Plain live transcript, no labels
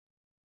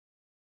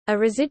A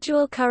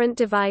residual current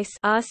device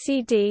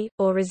 (RCD)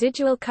 or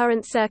residual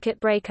current circuit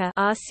breaker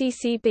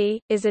 (RCCB)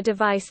 is a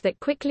device that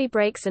quickly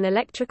breaks an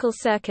electrical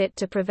circuit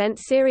to prevent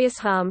serious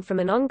harm from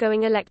an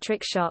ongoing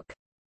electric shock.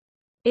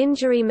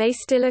 Injury may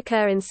still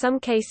occur in some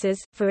cases,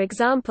 for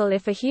example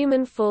if a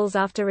human falls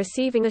after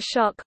receiving a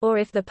shock, or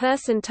if the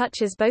person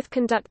touches both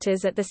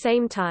conductors at the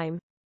same time.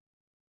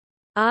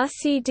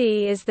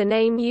 RCD is the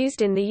name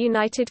used in the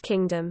United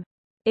Kingdom.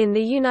 In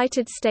the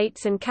United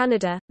States and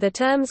Canada, the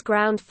terms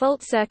ground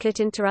fault circuit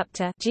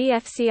interrupter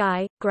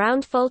 (GFCI),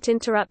 ground fault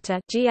interrupter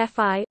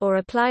 (GFI), or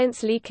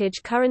appliance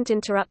leakage current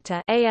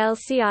interrupter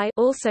 (ALCI),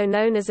 also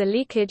known as a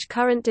leakage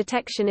current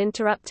detection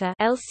interrupter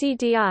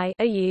 (LCDI),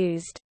 are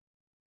used.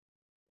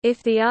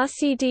 If the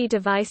RCD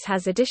device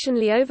has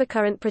additionally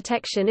overcurrent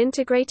protection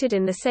integrated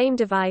in the same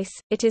device,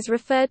 it is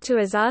referred to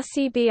as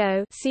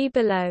RCBO. See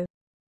below.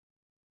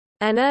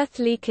 An earth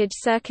leakage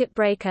circuit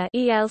breaker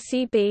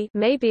 (ELCB)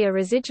 may be a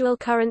residual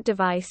current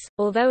device,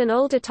 although an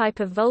older type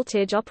of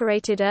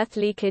voltage-operated earth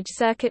leakage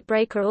circuit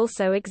breaker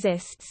also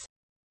exists.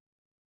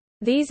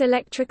 These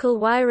electrical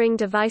wiring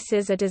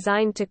devices are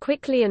designed to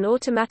quickly and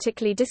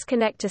automatically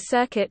disconnect a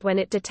circuit when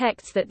it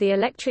detects that the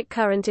electric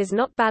current is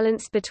not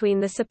balanced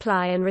between the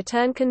supply and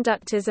return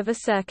conductors of a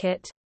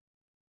circuit.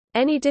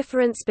 Any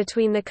difference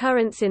between the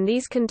currents in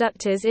these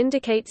conductors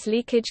indicates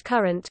leakage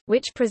current,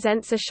 which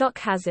presents a shock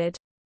hazard.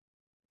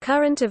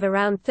 Current of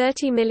around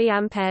 30 mA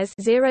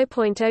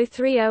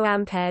 (0.030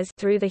 amperes)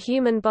 through the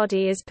human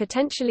body is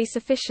potentially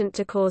sufficient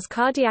to cause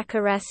cardiac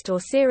arrest or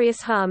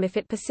serious harm if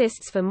it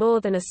persists for more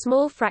than a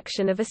small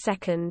fraction of a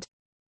second.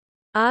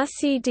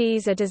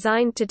 RCDs are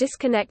designed to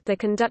disconnect the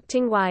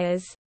conducting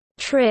wires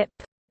trip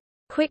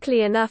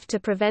quickly enough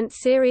to prevent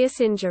serious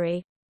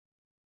injury.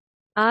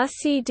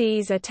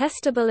 RCDs are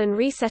testable and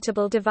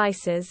resettable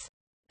devices.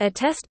 A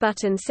test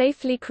button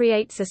safely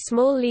creates a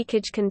small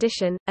leakage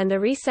condition, and a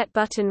reset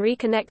button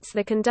reconnects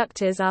the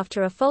conductors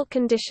after a fault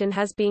condition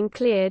has been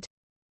cleared.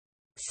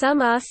 Some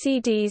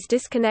RCDs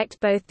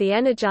disconnect both the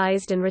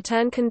energized and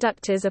return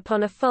conductors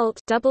upon a fault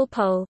double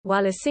pole,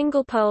 while a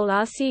single pole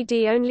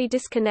RCD only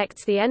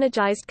disconnects the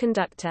energized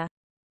conductor.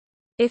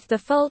 If the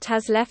fault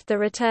has left the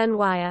return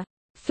wire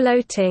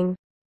floating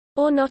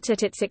or not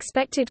at its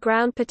expected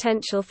ground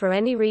potential for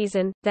any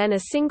reason, then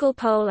a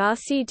single-pole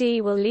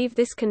RCD will leave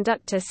this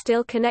conductor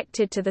still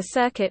connected to the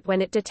circuit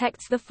when it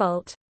detects the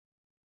fault.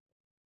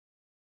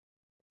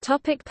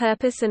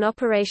 Purpose and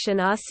operation.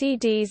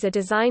 RCDs are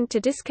designed to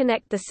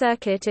disconnect the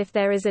circuit if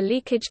there is a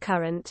leakage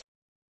current.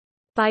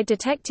 By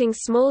detecting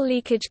small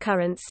leakage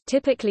currents,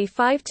 typically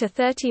 5 to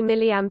 30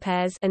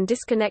 mA, and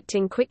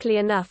disconnecting quickly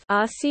enough,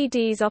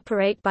 RCDs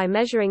operate by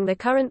measuring the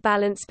current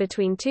balance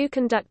between two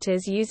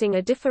conductors using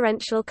a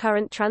differential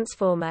current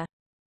transformer.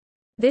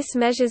 This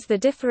measures the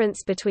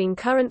difference between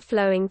current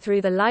flowing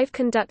through the live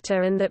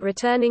conductor and that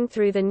returning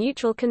through the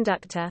neutral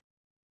conductor.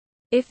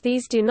 If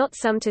these do not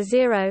sum to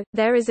zero,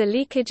 there is a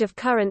leakage of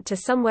current to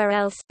somewhere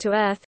else, to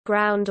earth,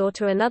 ground or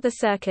to another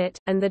circuit,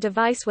 and the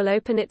device will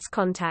open its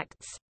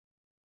contacts.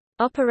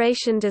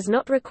 Operation does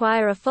not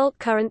require a fault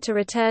current to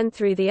return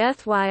through the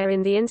earth wire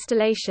in the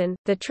installation.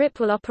 The trip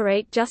will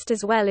operate just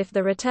as well if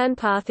the return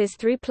path is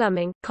through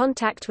plumbing,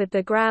 contact with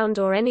the ground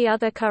or any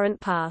other current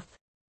path.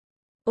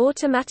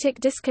 Automatic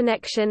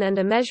disconnection and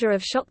a measure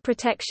of shock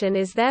protection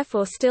is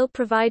therefore still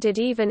provided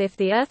even if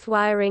the earth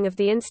wiring of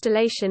the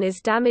installation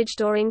is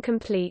damaged or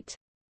incomplete.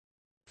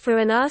 For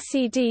an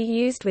RCD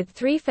used with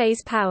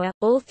three-phase power,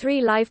 all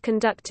three live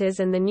conductors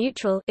and the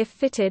neutral, if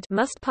fitted,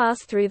 must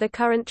pass through the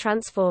current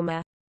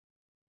transformer.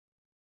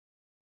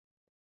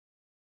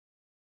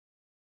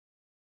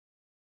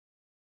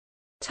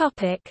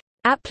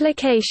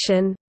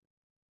 Application.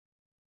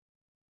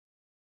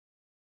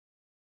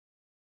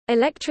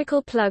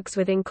 Electrical plugs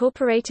with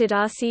incorporated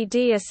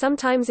RCD are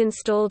sometimes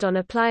installed on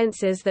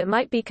appliances that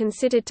might be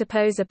considered to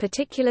pose a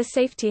particular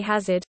safety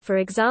hazard, for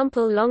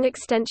example long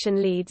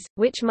extension leads,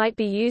 which might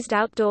be used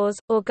outdoors,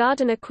 or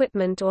garden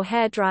equipment or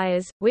hair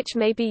dryers, which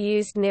may be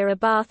used near a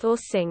bath or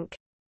sink.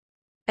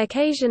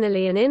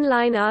 Occasionally an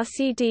inline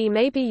RCD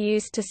may be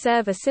used to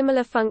serve a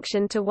similar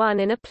function to one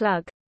in a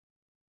plug.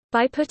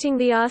 By putting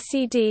the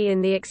RCD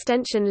in the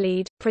extension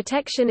lead,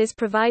 protection is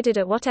provided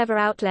at whatever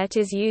outlet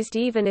is used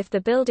even if the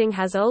building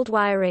has old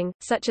wiring,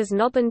 such as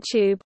knob and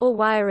tube, or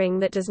wiring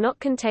that does not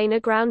contain a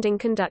grounding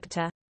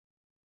conductor.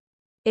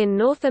 In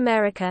North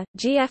America,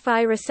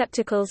 GFI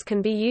receptacles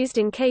can be used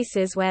in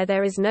cases where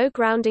there is no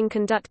grounding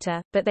conductor,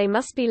 but they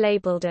must be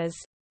labeled as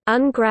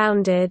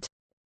ungrounded.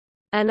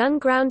 An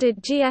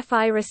ungrounded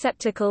GFI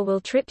receptacle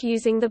will trip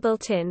using the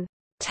built-in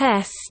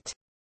test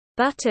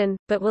button,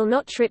 but will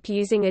not trip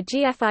using a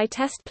GFI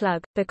test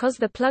plug, because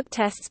the plug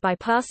tests by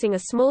passing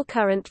a small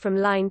current from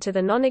line to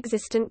the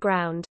non-existent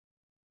ground.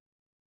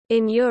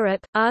 In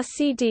Europe,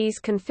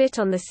 RCDs can fit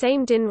on the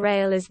same DIN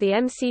rail as the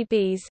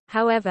MCBs,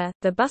 however,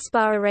 the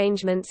busbar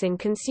arrangements in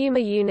consumer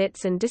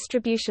units and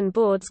distribution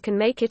boards can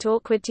make it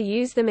awkward to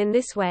use them in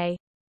this way.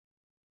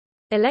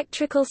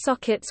 Electrical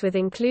sockets with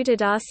included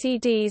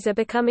RCDs are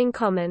becoming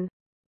common.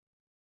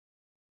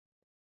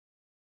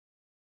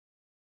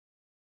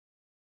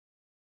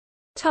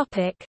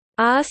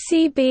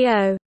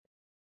 RCBO.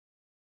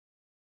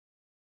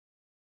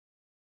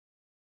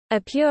 A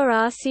pure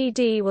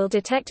RCD will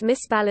detect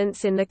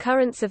misbalance in the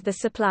currents of the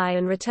supply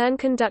and return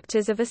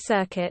conductors of a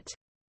circuit.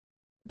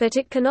 But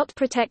it cannot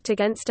protect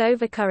against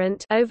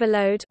overcurrent,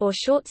 overload, or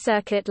short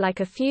circuit like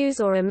a fuse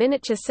or a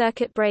miniature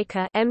circuit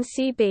breaker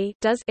 (MCB)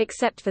 does,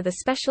 except for the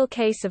special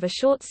case of a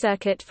short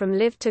circuit from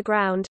live to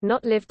ground,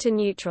 not live to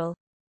neutral.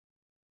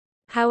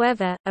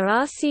 However, a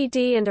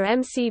RCD and a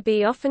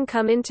MCB often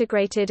come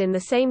integrated in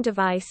the same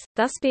device,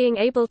 thus being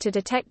able to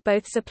detect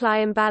both supply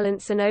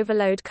imbalance and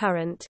overload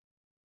current.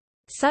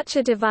 Such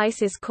a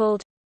device is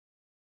called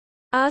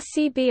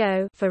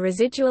RCBO for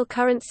residual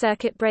current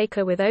circuit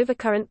breaker with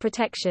overcurrent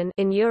protection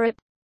in Europe,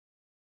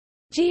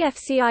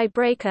 GFCI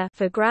breaker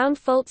for ground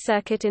fault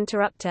circuit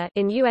interrupter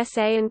in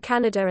USA and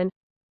Canada, and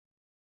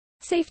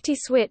safety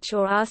switch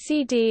or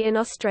RCD in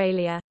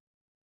Australia.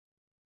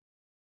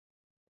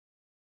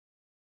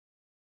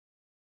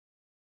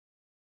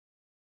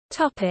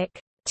 Topic: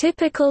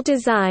 Typical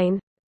design.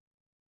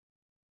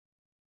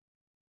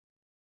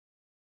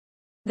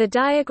 The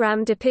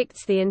diagram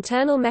depicts the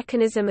internal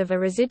mechanism of a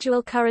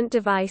residual current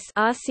device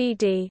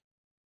 (RCD).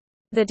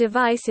 The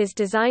device is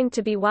designed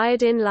to be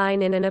wired in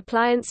line in an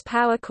appliance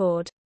power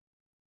cord.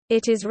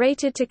 It is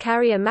rated to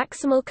carry a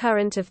maximal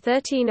current of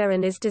 13 A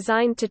and is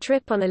designed to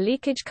trip on a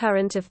leakage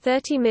current of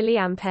 30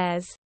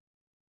 mA.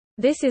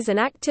 This is an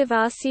active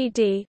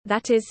RCD,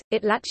 that is,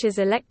 it latches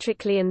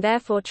electrically and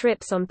therefore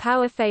trips on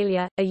power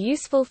failure, a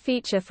useful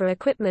feature for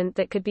equipment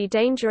that could be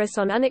dangerous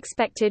on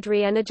unexpected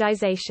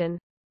re-energization.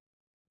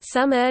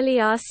 Some early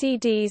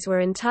RCDs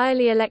were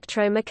entirely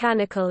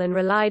electromechanical and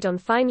relied on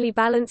finely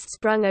balanced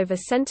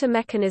sprung-over-center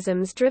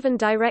mechanisms driven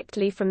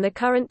directly from the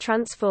current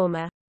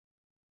transformer.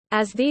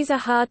 As these are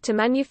hard to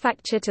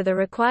manufacture to the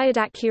required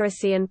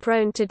accuracy and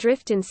prone to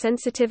drift in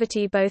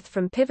sensitivity both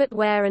from pivot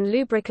wear and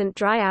lubricant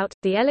dry-out,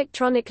 the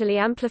electronically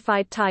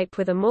amplified type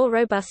with a more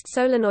robust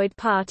solenoid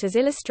part as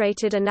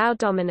illustrated are now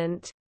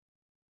dominant.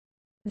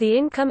 The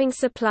incoming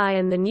supply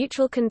and the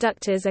neutral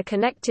conductors are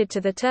connected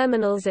to the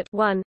terminals at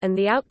 1, and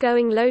the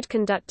outgoing load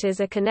conductors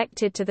are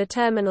connected to the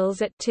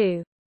terminals at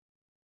 2.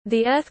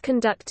 The earth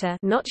conductor,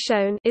 not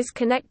shown, is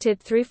connected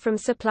through from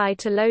supply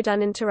to load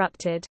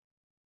uninterrupted.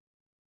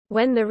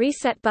 When the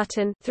reset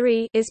button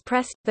 3 is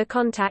pressed, the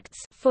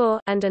contacts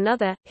 4 and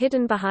another,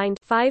 hidden behind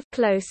 5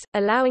 close,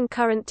 allowing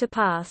current to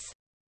pass.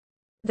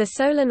 The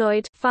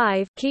solenoid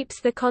 5 keeps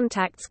the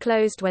contacts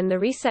closed when the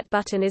reset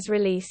button is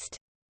released.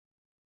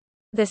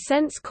 The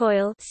sense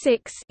coil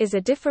 6 is a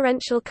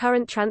differential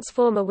current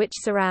transformer which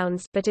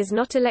surrounds but is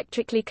not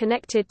electrically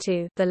connected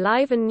to the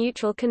live and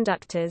neutral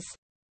conductors.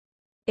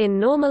 In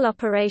normal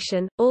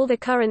operation, all the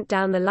current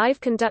down the live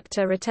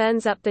conductor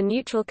returns up the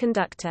neutral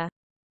conductor.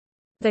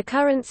 The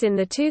currents in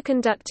the two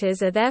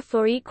conductors are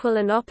therefore equal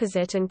and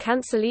opposite and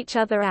cancel each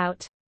other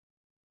out.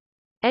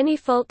 Any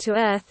fault to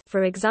earth,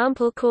 for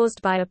example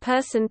caused by a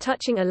person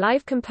touching a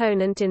live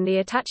component in the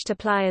attached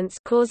appliance,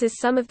 causes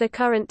some of the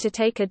current to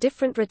take a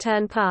different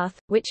return path,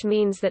 which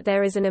means that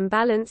there is an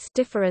imbalance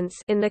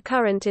difference in the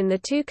current in the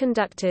two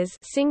conductors,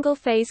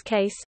 single-phase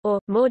case, or,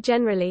 more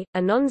generally,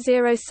 a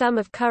non-zero sum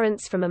of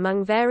currents from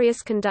among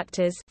various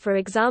conductors, for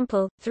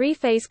example,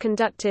 three-phase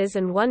conductors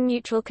and one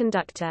neutral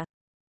conductor.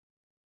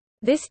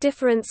 This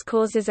difference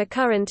causes a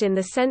current in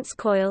the sense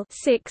coil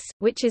 6,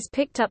 which is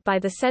picked up by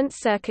the sense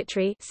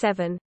circuitry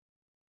 7.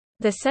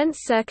 The sense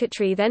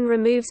circuitry then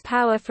removes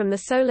power from the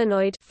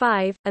solenoid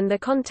 5, and the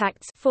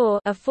contacts 4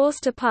 are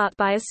forced apart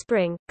by a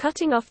spring,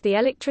 cutting off the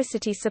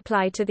electricity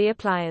supply to the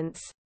appliance.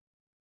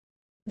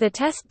 The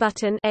test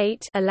button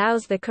 8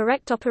 allows the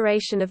correct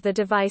operation of the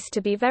device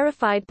to be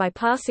verified by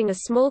passing a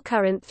small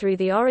current through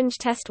the orange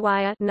test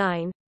wire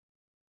 9.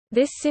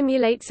 This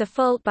simulates a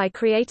fault by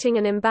creating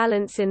an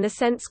imbalance in the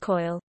sense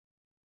coil.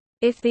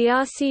 If the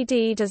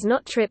RCD does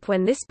not trip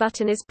when this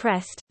button is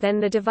pressed, then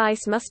the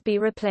device must be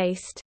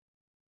replaced.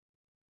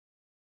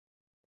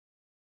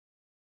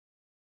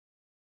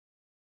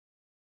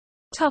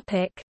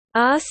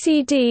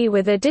 RCD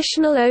with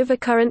additional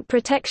overcurrent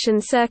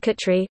protection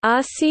circuitry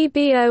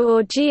 (RCBO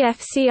or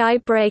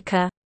GFCI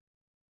breaker).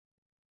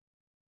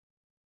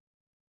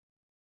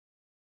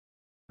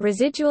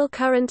 Residual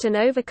current and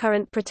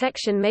overcurrent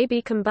protection may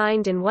be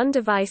combined in one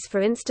device for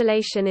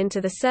installation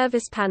into the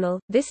service panel.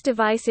 This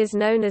device is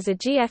known as a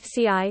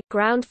GFCI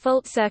ground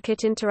fault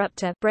circuit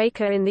interrupter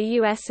breaker in the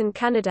US and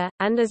Canada,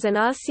 and as an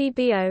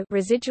RCBO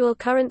residual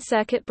current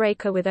circuit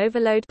breaker with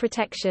overload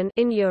protection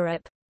in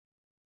Europe.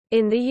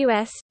 In the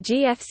US,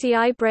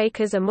 GFCI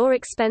breakers are more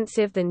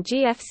expensive than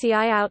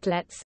GFCI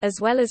outlets,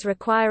 as well as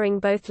requiring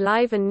both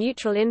live and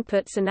neutral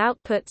inputs and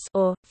outputs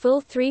or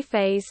full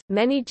three-phase.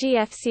 Many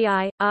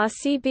GFCI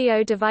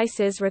RCBO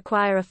devices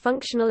require a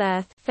functional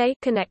earth-Fe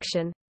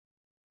connection.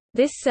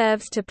 This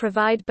serves to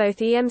provide both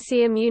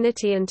EMC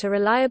immunity and to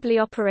reliably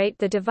operate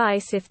the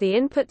device if the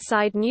input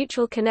side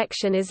neutral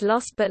connection is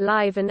lost but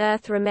live and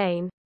earth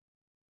remain.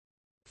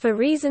 For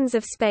reasons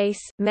of space,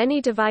 many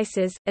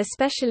devices,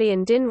 especially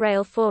in DIN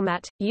rail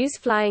format, use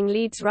flying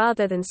leads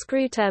rather than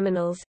screw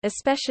terminals,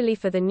 especially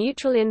for the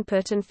neutral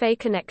input and Fe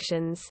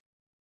connections.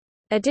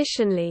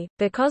 Additionally,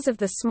 because of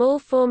the small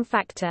form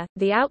factor,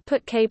 the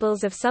output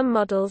cables of some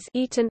models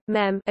Eaton,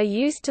 MEM are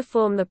used to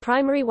form the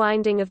primary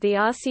winding of the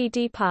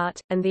RCD part,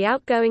 and the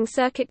outgoing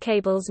circuit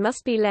cables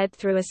must be led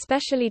through a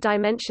specially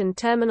dimensioned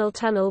terminal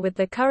tunnel with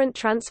the current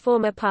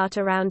transformer part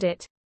around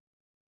it.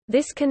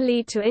 This can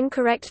lead to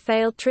incorrect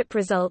failed trip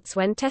results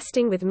when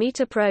testing with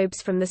meter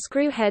probes from the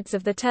screw heads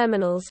of the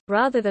terminals,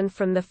 rather than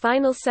from the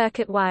final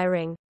circuit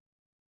wiring.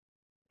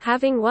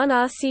 Having one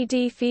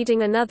RCD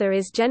feeding another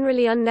is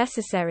generally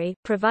unnecessary,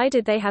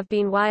 provided they have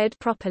been wired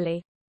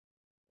properly.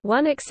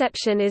 One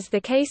exception is the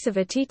case of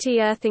a TT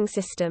earthing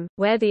system,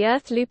 where the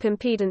earth loop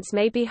impedance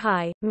may be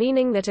high,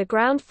 meaning that a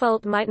ground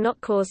fault might not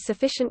cause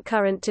sufficient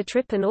current to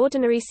trip an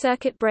ordinary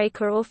circuit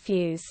breaker or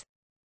fuse.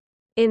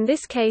 In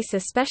this case, a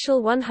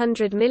special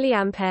 100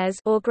 mA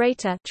or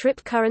greater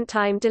trip current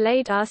time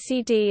delayed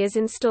RCD is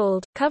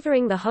installed,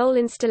 covering the whole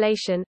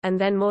installation,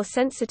 and then more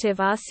sensitive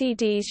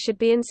RCDs should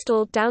be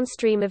installed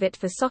downstream of it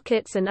for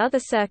sockets and other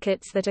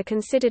circuits that are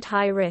considered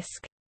high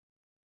risk.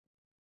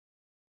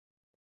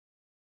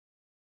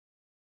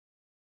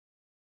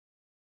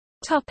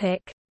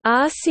 Topic: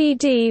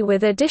 RCD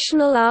with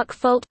additional arc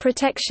fault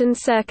protection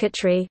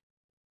circuitry.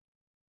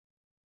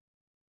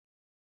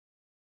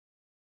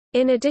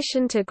 In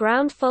addition to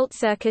ground fault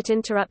circuit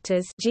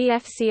interrupters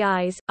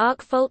 (GFCIs),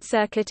 arc fault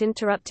circuit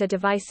interrupter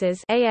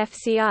devices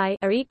 (AFCI)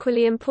 are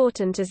equally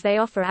important as they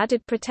offer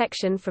added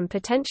protection from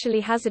potentially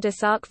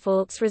hazardous arc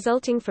faults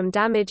resulting from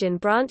damage in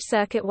branch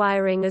circuit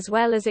wiring as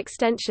well as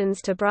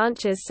extensions to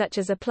branches such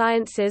as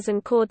appliances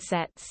and cord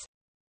sets.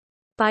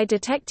 By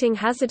detecting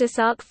hazardous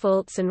arc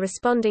faults and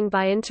responding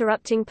by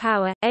interrupting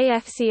power,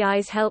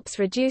 AFCIs helps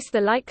reduce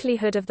the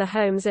likelihood of the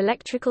home's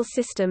electrical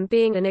system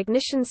being an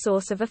ignition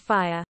source of a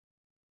fire.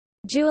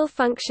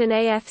 Dual-function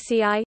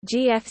AFCI,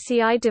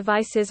 GFCI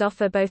devices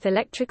offer both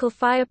electrical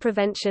fire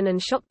prevention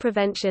and shock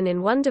prevention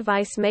in one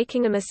device,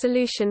 making them a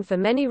solution for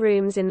many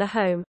rooms in the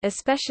home,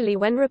 especially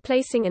when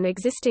replacing an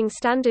existing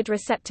standard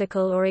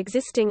receptacle or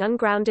existing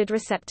ungrounded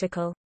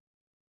receptacle.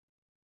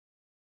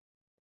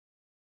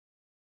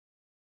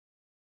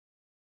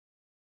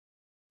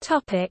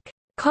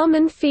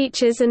 Common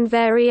features and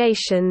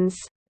variations.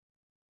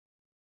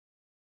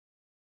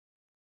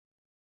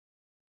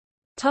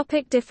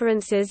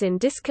 Differences in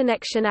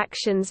disconnection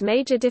actions.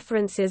 Major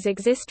differences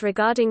exist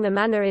regarding the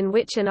manner in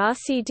which an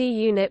RCD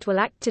unit will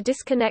act to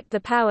disconnect the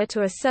power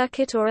to a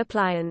circuit or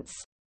appliance.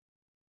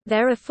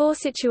 There are 4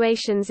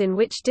 situations in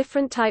which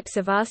different types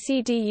of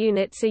RCD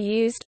units are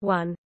used.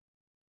 1.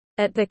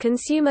 At the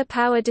Consumer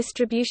Power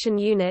Distribution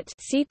Unit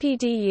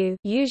 (CPDU),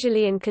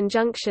 usually in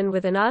conjunction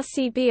with an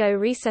RCBO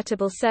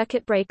resettable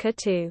circuit breaker.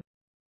 2.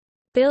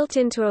 Built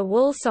into a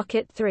wall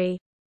socket. 3.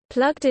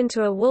 Plugged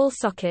into a wall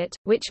socket,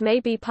 which may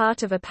be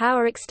part of a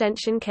power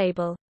extension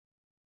cable.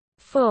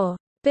 4.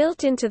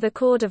 Built into the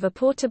cord of a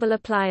portable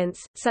appliance,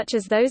 such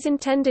as those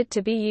intended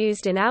to be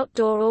used in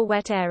outdoor or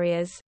wet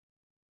areas.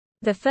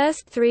 The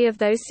first 3 of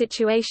those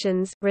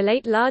situations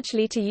relate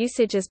largely to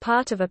usage as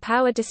part of a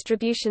power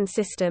distribution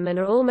system and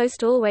are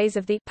almost always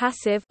of the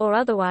passive or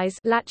otherwise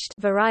latched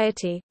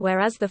variety,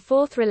 whereas the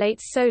 4th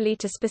relates solely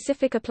to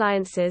specific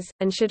appliances,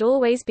 and should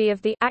always be of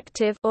the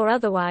active or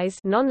otherwise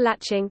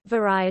non-latching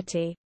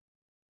variety.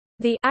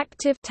 The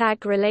active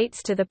tag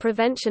relates to the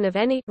prevention of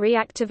any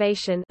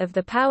reactivation of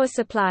the power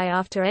supply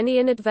after any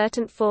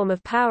inadvertent form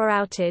of power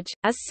outage.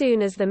 As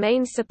soon as the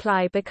mains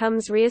supply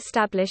becomes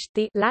re-established,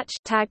 the latch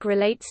tag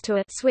relates to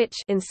a switch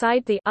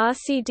inside the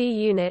RCD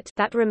unit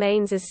that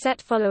remains as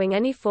set following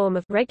any form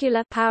of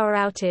regular power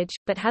outage,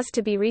 but has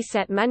to be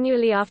reset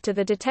manually after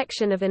the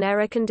detection of an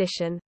error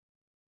condition.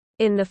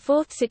 In the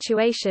 4th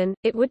situation,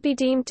 it would be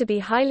deemed to be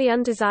highly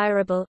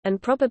undesirable,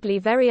 and probably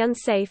very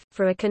unsafe,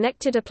 for a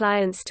connected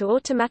appliance to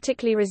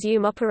automatically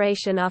resume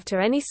operation after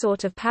any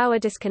sort of power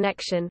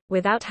disconnection,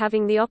 without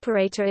having the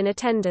operator in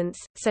attendance,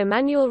 so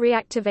manual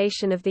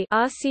reactivation of the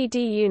RCD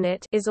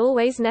unit is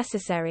always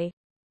necessary.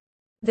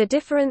 The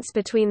difference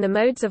between the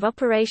modes of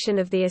operation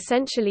of the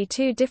essentially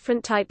 2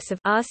 different types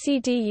of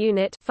RCD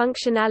unit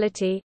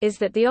functionality is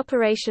that the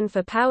operation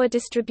for power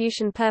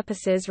distribution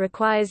purposes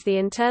requires the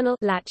internal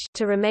latch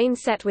to remain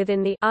set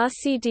within the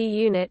RCD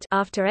unit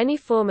after any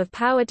form of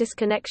power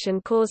disconnection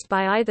caused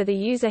by either the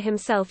user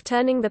himself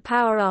turning the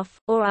power off,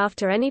 or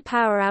after any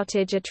power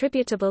outage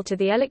attributable to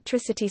the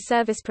electricity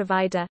service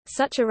provider.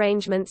 Such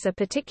arrangements are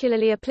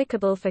particularly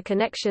applicable for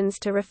connections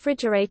to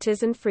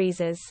refrigerators and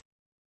freezers.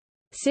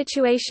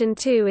 Situation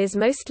 2 is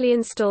mostly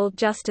installed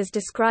just as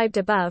described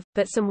above,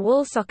 but some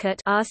wall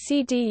socket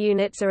RCD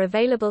units are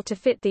available to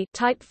fit the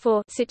Type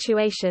 4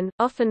 situation,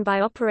 often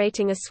by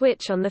operating a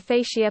switch on the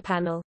fascia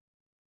panel.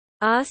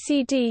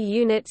 RCD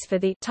units for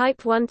the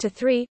Type 1 to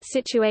 3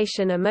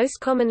 situation are most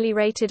commonly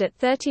rated at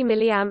 30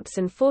 mA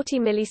and 40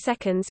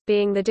 ms,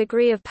 being the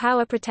degree of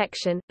power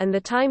protection, and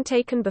the time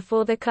taken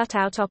before the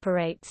cutout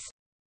operates.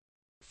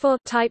 For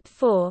Type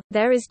 4,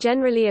 there is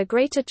generally a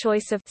greater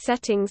choice of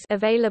settings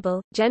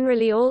available,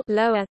 generally all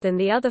lower than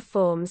the other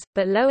forms,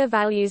 but lower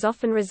values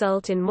often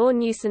result in more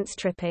nuisance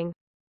tripping.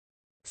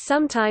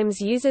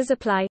 Sometimes users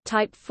apply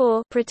Type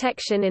 4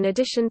 protection in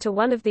addition to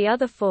one of the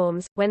other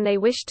forms, when they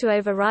wish to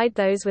override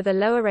those with a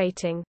lower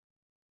rating.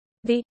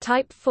 The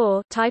Type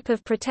 4 type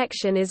of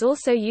protection is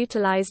also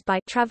utilized by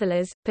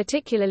travelers,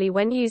 particularly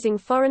when using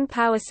foreign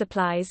power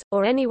supplies,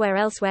 or anywhere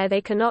else where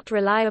they cannot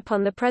rely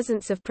upon the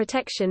presence of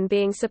protection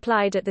being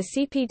supplied at the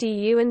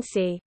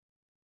CPD-UNC.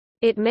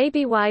 It may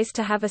be wise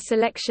to have a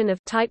selection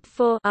of Type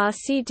 4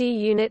 RCD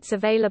units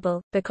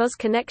available, because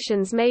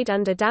connections made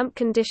under damp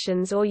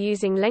conditions or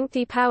using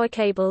lengthy power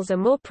cables are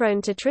more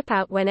prone to trip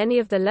out when any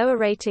of the lower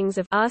ratings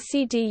of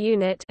RCD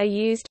unit are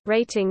used.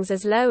 Ratings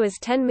as low as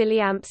 10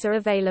 mA are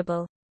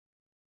available.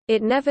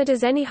 It never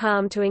does any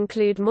harm to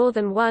include more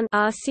than one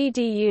RCD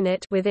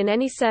unit within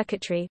any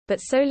circuitry, but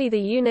solely the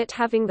unit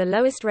having the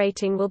lowest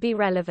rating will be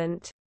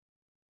relevant.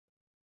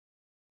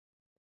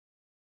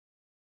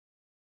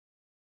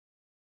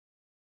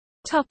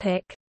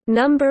 Topic: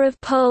 Number of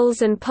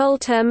poles and pole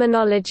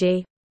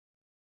terminology.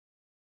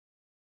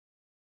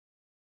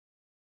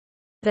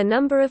 The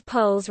number of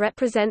poles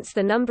represents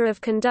the number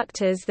of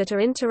conductors that are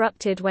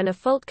interrupted when a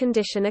fault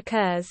condition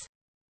occurs.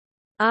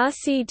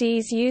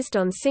 RCDs used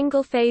on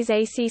single-phase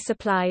AC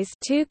supplies,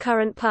 two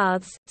current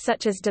paths,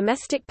 such as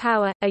domestic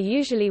power, are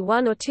usually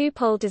one- or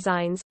two-pole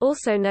designs,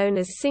 also known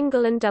as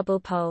single and double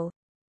pole.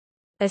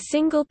 A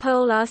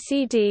single-pole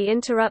RCD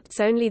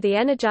interrupts only the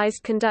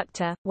energized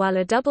conductor, while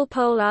a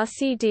double-pole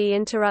RCD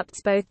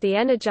interrupts both the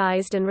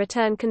energized and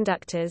return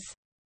conductors.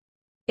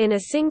 In a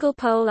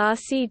single-pole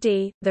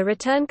RCD, the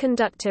return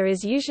conductor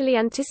is usually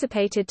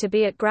anticipated to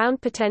be at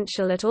ground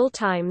potential at all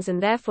times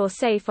and therefore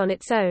safe on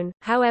its own,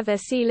 however,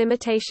 see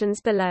limitations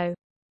below.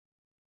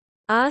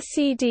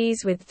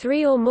 RCDs with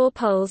three or more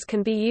poles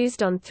can be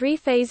used on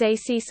three-phase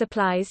AC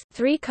supplies,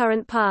 three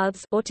current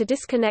paths, or to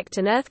disconnect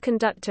an earth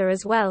conductor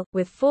as well,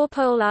 with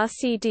four-pole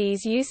RCDs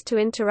used to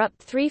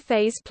interrupt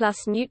three-phase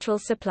plus neutral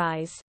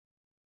supplies.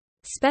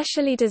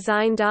 Specially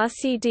designed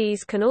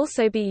RCDs can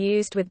also be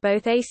used with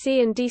both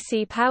AC and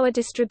DC power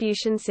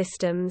distribution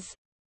systems.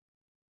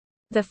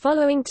 The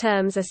following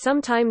terms are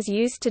sometimes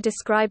used to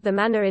describe the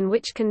manner in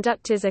which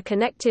conductors are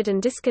connected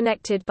and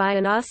disconnected by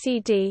an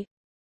RCD.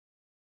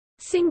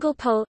 Single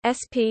pole,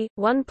 SP,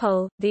 one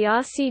pole, the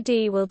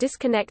RCD will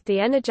disconnect the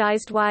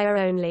energized wire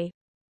only.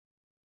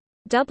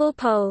 Double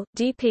pole,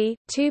 DP,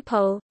 two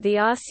pole, the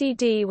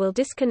RCD will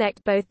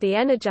disconnect both the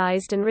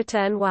energized and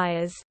return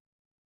wires.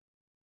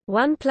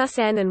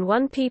 1+N and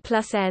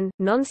 1P+N,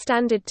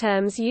 non-standard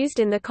terms used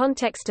in the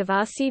context of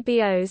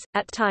RCBOs,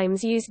 at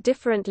times used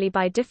differently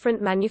by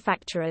different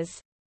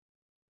manufacturers.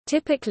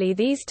 Typically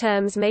these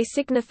terms may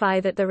signify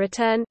that the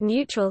return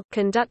neutral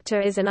conductor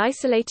is an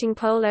isolating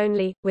pole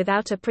only,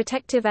 without a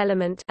protective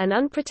element, an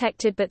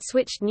unprotected but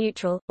switched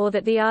neutral, or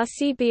that the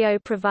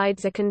RCBO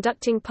provides a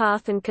conducting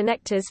path and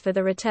connectors for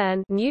the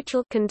return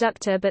neutral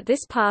conductor but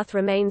this path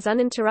remains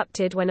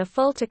uninterrupted when a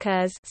fault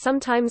occurs,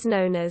 sometimes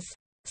known as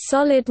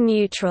solid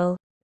neutral,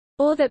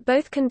 or that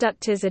both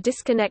conductors are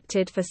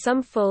disconnected for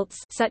some faults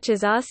such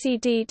as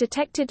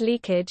RCD-detected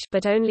leakage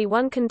but only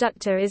one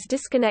conductor is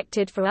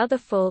disconnected for other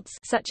faults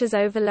such as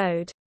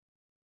overload.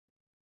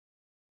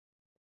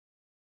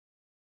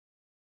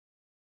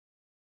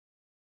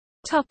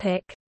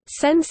 Topic: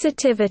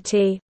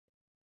 Sensitivity.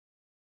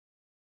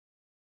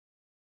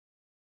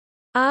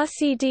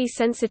 RCD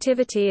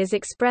sensitivity is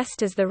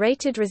expressed as the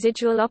rated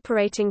residual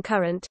operating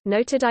current,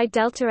 noted I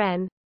delta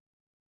N.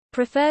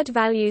 Preferred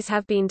values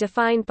have been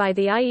defined by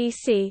the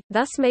IEC,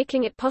 thus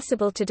making it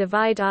possible to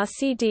divide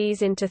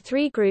RCDs into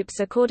three groups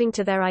according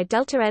to their I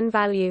delta N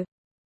value.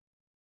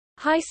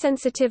 High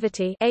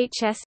sensitivity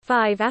HS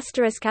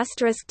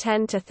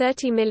 5**10 to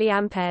 30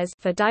 mA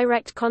for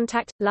direct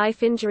contact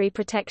life injury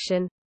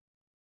protection.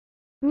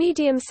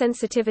 Medium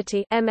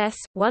sensitivity MS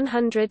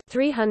 100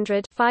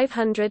 300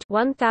 500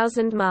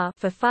 1000 mA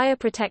for fire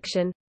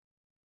protection.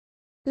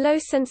 Low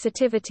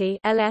sensitivity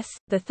LS,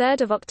 the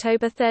 3rd of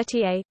October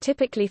 30A,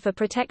 typically for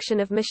protection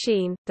of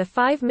machine. The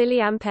 5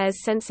 mA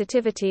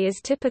sensitivity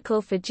is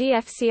typical for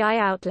GFCI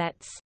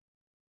outlets.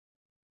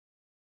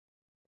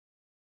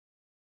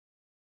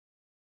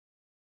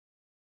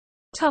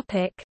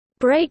 Topic: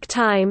 Break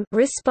time,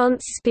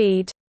 response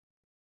speed.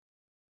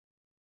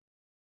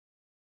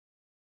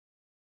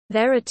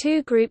 There are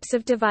two groups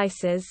of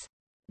devices.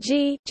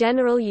 G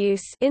general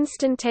use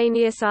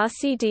instantaneous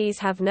RCDs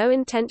have no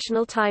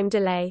intentional time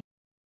delay.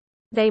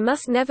 They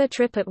must never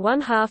trip at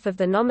 1/2 of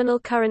the nominal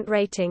current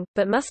rating,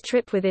 but must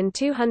trip within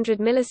 200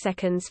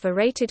 milliseconds for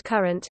rated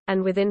current,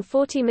 and within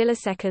 40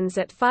 milliseconds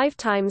at 5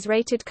 times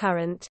rated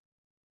current.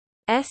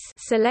 S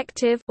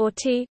selective or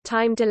T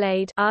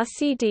time-delayed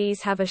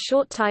RCDs have a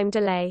short time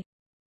delay.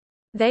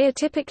 They are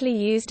typically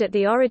used at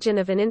the origin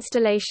of an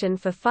installation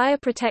for fire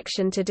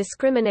protection to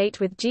discriminate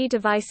with G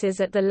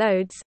devices at the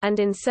loads, and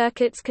in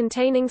circuits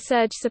containing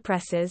surge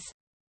suppressors.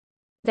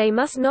 They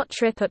must not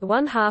trip at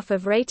 1/2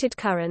 of rated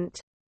current.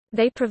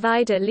 They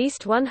provide at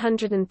least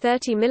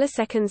 130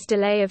 milliseconds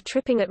delay of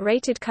tripping at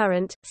rated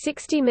current,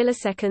 60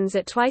 milliseconds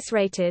at twice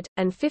rated,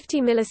 and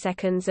 50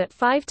 milliseconds at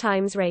 5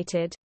 times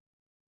rated.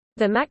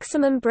 The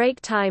maximum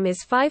break time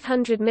is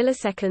 500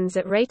 milliseconds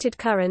at rated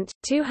current,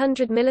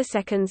 200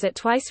 milliseconds at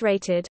twice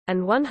rated,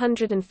 and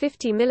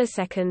 150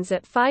 milliseconds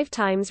at 5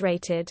 times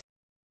rated.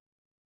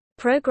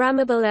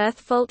 Programmable earth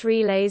fault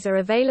relays are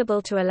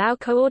available to allow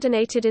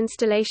coordinated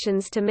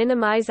installations to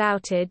minimize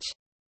outage.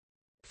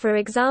 For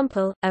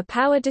example, a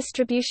power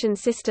distribution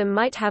system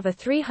might have a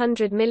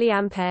 300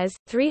 mA,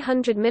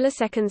 300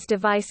 milliseconds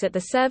device at the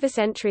service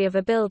entry of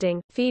a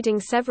building, feeding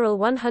several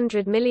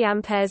 100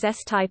 mA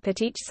S-type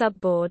at each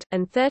subboard,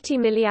 and 30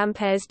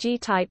 mA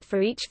G-type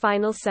for each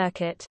final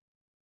circuit.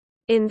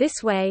 In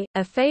this way,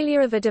 a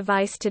failure of a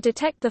device to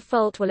detect the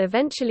fault will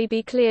eventually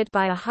be cleared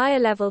by a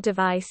higher-level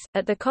device,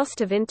 at the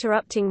cost of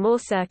interrupting more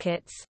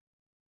circuits.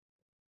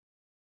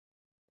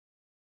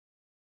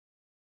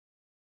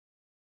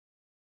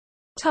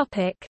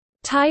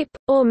 Type,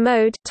 or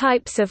mode,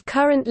 types of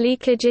current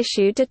leakage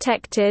issue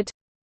detected.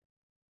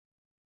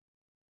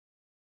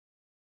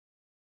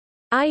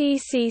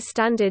 IEC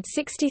Standard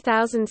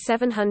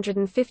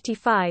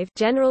 60755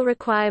 General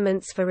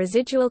Requirements for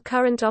Residual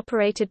Current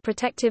Operated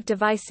Protective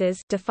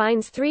Devices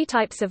defines 3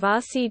 types of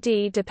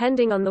RCD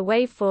depending on the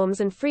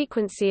waveforms and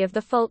frequency of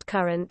the fault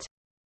current.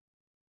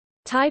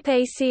 Type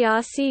AC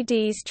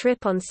RCDs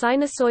trip on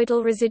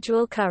sinusoidal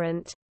residual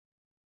current.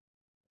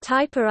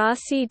 Type A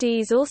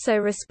RCDs also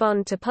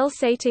respond to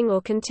pulsating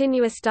or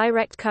continuous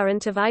direct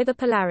current of either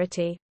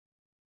polarity.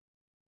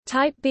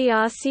 Type B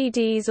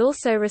RCDs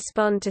also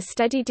respond to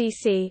steady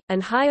DC,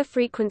 and higher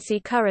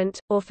frequency current,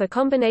 or for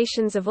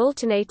combinations of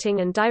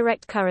alternating and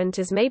direct current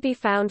as may be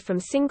found from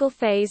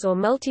single-phase or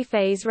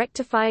multi-phase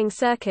rectifying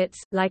circuits,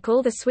 like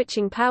all the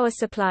switching power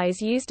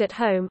supplies used at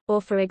home,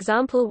 or for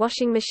example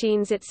washing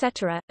machines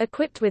etc.,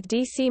 equipped with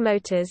DC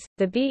motors.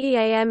 The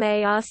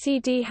BEAMA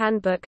RCD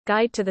Handbook,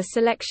 Guide to the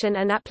Selection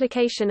and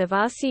Application of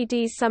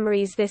RCDs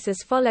summaries this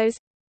as follows.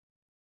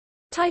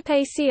 Type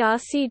AC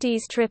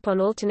RCDs trip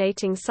on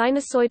alternating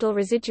sinusoidal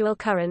residual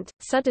current,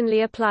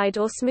 suddenly applied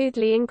or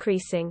smoothly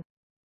increasing.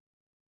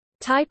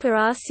 Type A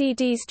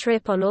RCDs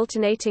trip on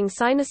alternating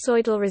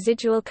sinusoidal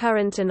residual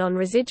current and on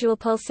residual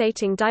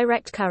pulsating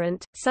direct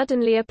current,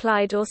 suddenly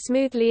applied or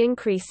smoothly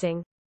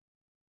increasing.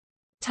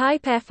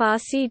 Type F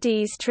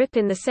RCDs trip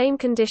in the same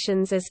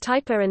conditions as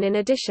Type A and in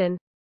addition.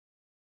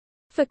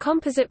 For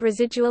composite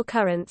residual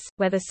currents,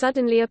 whether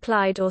suddenly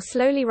applied or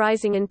slowly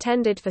rising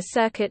intended for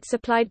circuits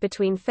applied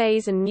between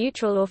phase and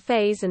neutral or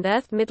phase and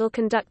earth middle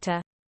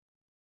conductor.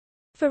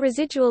 For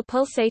residual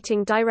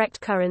pulsating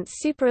direct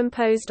currents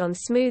superimposed on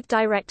smooth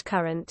direct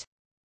current.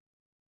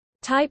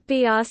 Type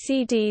B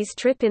RCDs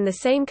trip in the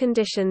same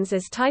conditions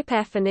as Type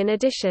F and in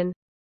addition.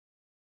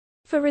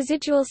 For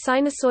residual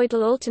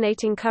sinusoidal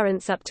alternating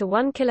currents up to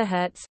 1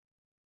 kHz.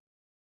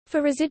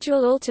 For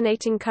residual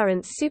alternating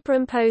currents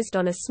superimposed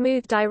on a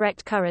smooth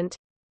direct current.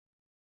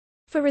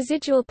 For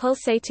residual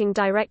pulsating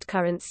direct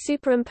currents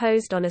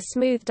superimposed on a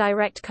smooth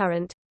direct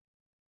current.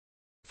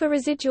 For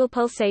residual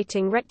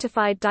pulsating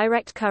rectified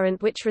direct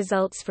current which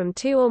results from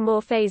 2 or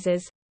more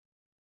phases.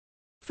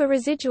 For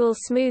residual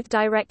smooth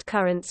direct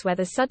currents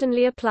whether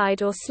suddenly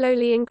applied or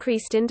slowly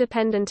increased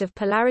independent of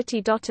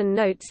polarity. And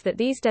notes that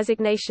these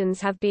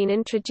designations have been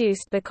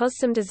introduced because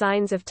some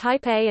designs of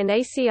Type A and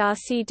AC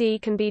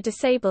RCD can be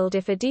disabled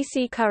if a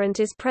DC current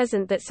is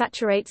present that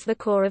saturates the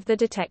core of the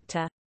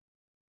detector.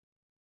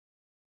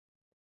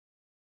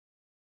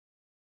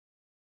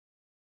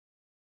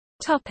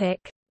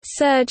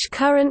 Surge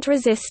current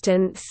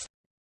resistance.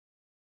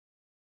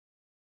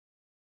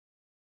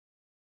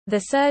 The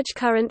surge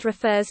current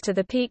refers to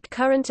the peak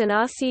current an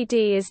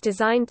RCD is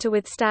designed to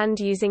withstand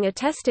using a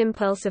test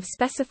impulse of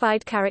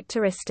specified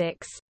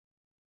characteristics.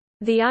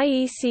 The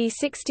IEC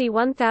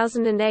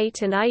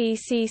 61008 and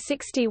IEC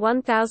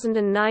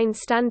 61009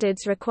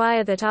 standards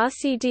require that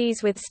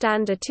RCDs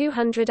withstand a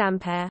 200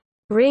 ampere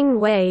ring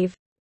wave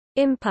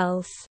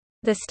impulse.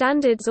 The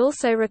standards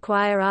also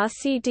require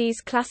RCDs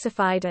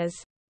classified as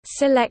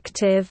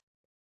selective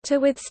to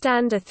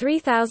withstand a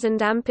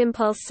 3000 amp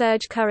impulse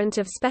surge current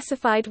of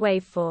specified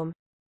waveform.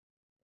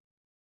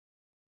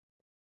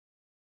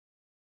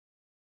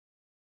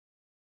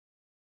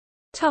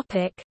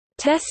 Topic: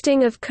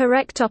 Testing of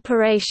correct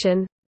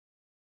operation.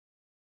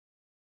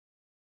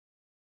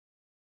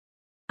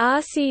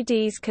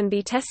 RCDs can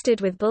be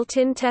tested with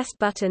built-in test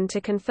button to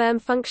confirm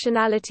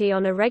functionality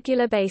on a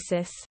regular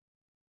basis.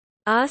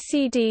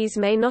 RCDs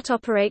may not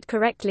operate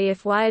correctly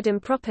if wired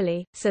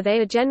improperly, so they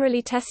are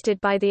generally tested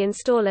by the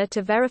installer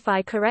to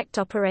verify correct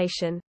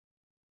operation.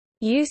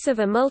 Use of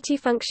a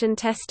multifunction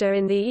tester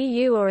in the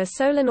EU or a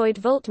solenoid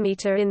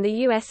voltmeter in the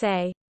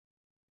USA.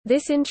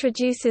 This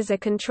introduces a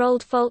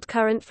controlled fault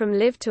current from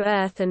live to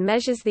earth and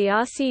measures the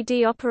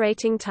RCD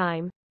operating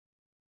time.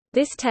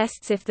 This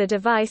tests if the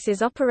device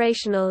is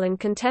operational and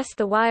can test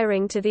the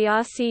wiring to the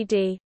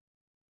RCD.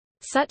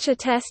 Such a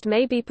test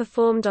may be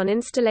performed on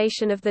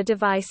installation of the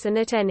device and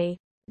at any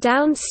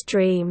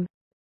downstream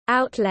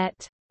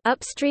outlet.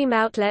 Upstream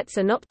outlets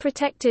are not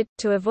protected.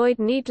 To avoid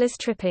needless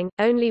tripping,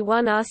 only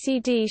one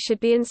RCD should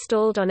be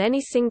installed on any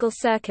single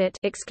circuit,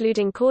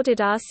 excluding corded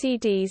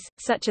RCDs,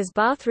 such as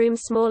bathroom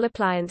small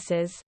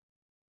appliances.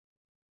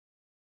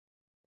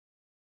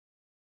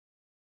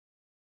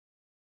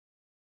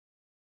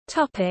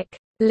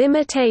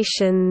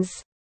 Limitations.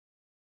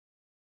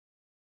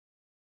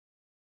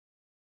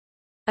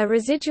 A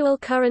residual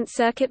current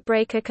circuit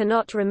breaker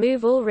cannot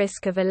remove all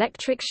risk of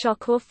electric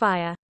shock or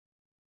fire.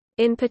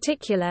 In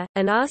particular,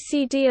 an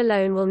RCD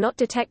alone will not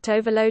detect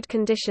overload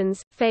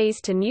conditions,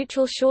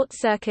 phase-to-neutral short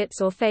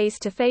circuits or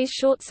phase-to-phase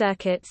short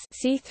circuits.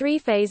 See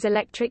three-phase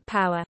electric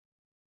power.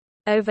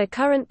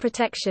 Overcurrent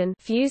protection,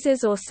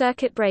 fuses or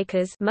circuit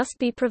breakers, must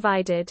be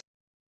provided.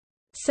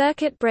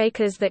 Circuit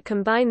breakers that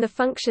combine the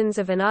functions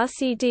of an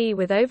RCD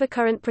with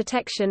overcurrent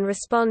protection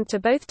respond to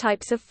both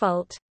types of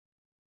fault.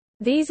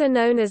 These are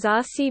known as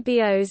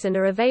RCBOs and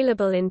are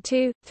available in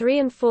 2, 3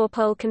 and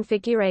 4-pole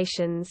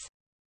configurations.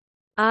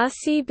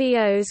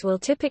 RCBOs will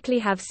typically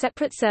have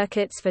separate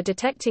circuits for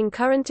detecting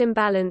current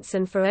imbalance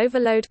and for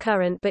overload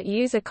current but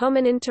use a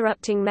common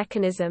interrupting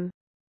mechanism.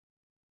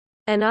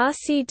 An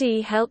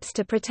RCD helps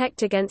to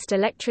protect against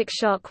electric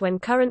shock when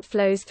current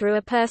flows through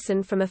a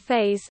person from a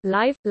phase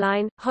live,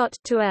 line, hot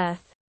to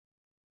earth.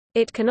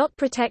 It cannot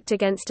protect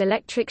against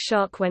electric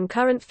shock when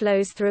current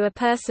flows through a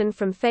person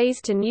from phase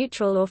to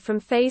neutral or from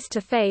phase to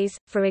phase,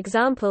 for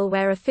example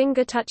where a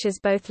finger touches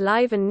both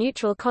live and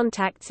neutral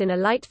contacts in a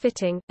light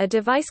fitting. A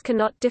device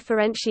cannot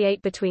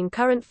differentiate between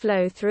current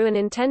flow through an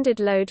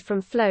intended load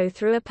from flow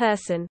through a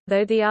person,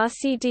 though the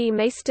RCD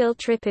may still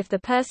trip if the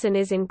person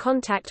is in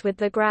contact with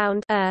the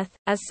ground earth,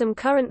 as some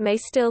current may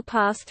still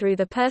pass through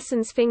the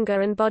person's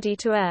finger and body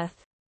to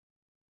earth.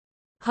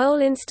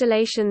 Whole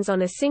installations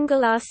on a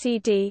single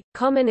RCD,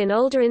 common in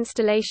older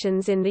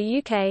installations in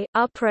the UK,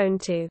 are prone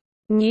to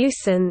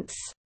nuisance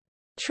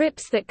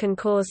trips that can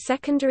cause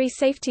secondary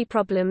safety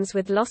problems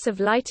with loss of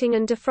lighting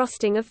and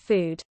defrosting of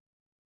food.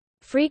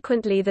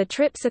 Frequently the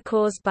trips are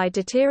caused by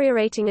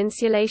deteriorating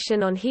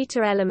insulation on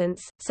heater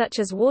elements, such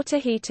as water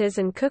heaters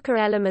and cooker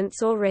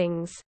elements or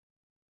rings.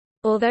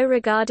 Although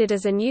regarded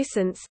as a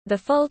nuisance, the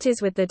fault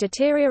is with the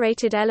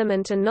deteriorated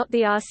element and not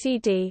the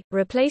RCD.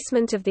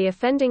 Replacement of the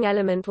offending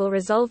element will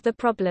resolve the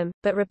problem,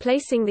 but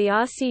replacing the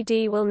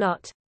RCD will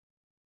not.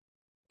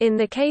 In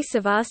the case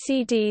of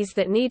RCDs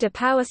that need a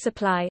power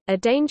supply, a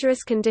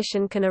dangerous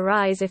condition can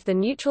arise if the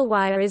neutral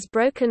wire is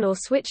broken or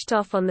switched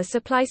off on the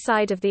supply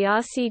side of the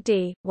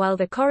RCD, while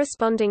the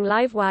corresponding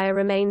live wire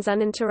remains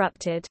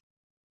uninterrupted.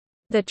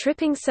 The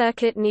tripping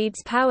circuit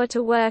needs power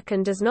to work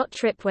and does not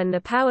trip when the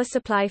power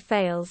supply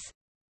fails.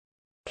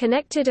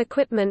 Connected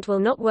equipment will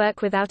not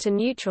work without a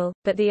neutral,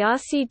 but the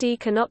RCD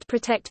cannot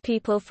protect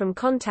people from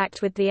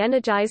contact with the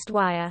energized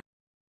wire.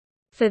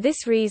 For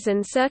this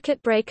reason,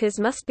 circuit breakers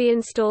must be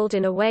installed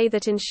in a way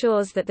that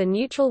ensures that the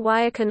neutral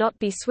wire cannot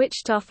be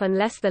switched off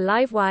unless the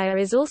live wire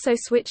is also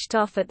switched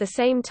off at the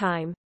same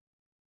time.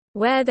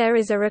 Where there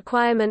is a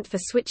requirement for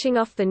switching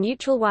off the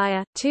neutral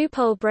wire,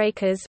 2-pole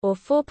breakers or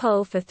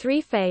 4-pole for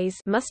 3-phase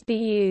must be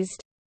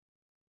used.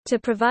 To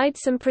provide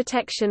some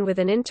protection with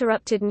an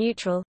interrupted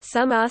neutral,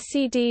 some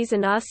RCDs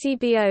and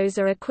RCBOs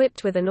are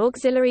equipped with an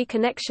auxiliary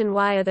connection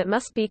wire that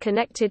must be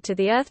connected to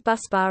the earth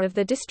busbar of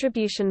the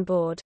distribution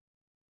board.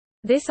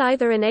 This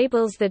either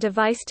enables the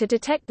device to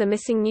detect the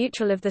missing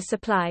neutral of the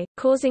supply,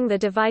 causing the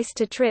device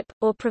to trip,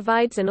 or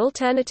provides an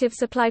alternative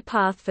supply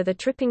path for the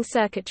tripping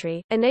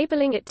circuitry,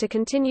 enabling it to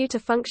continue to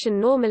function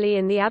normally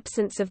in the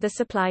absence of the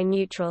supply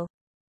neutral.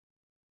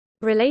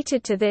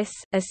 Related to this,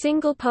 a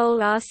single-pole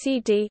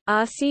RCD,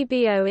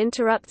 RCBO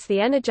interrupts the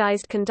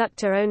energized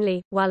conductor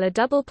only, while a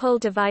double-pole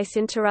device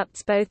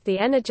interrupts both the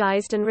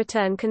energized and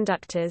return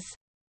conductors.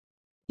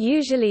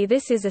 Usually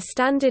this is a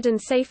standard and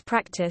safe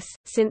practice,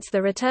 since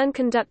the return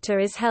conductor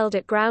is held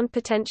at ground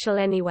potential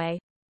anyway.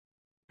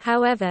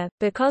 However,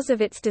 because of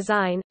its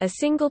design, a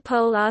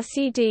single-pole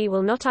RCD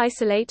will not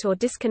isolate or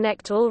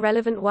disconnect all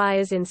relevant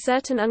wires in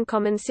certain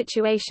uncommon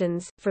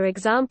situations, for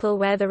example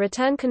where the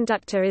return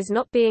conductor is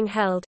not being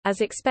held,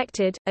 as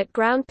expected, at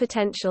ground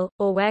potential,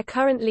 or where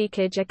current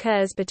leakage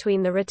occurs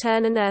between the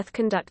return and earth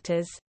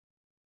conductors.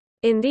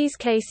 In these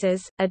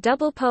cases, a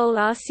double-pole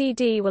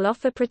RCD will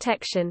offer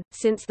protection,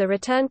 since the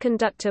return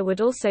conductor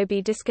would also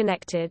be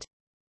disconnected.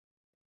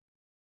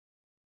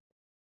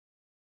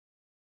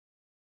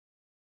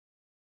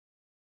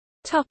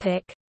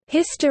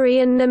 History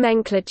and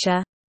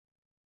nomenclature.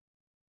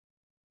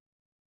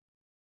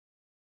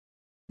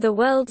 The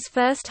world's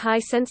first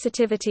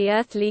high-sensitivity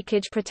earth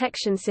leakage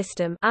protection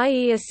system,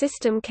 i.e. a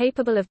system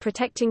capable of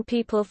protecting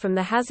people from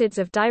the hazards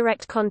of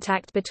direct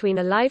contact between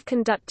a live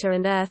conductor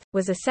and earth,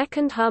 was a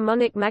second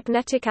harmonic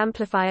magnetic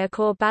amplifier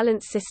core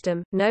balance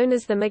system, known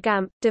as the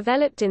MAGAMP,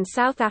 developed in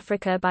South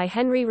Africa by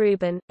Henry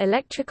Rubin.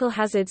 Electrical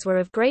hazards were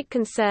of great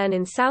concern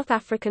in South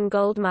African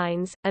gold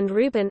mines, and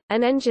Rubin,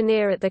 an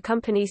engineer at the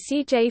company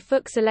C.J.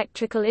 Fuchs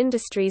Electrical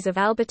Industries of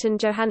Alberton,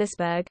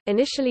 Johannesburg,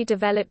 initially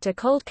developed a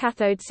cold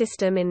cathode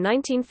system in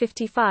 1955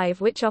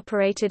 which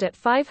operated at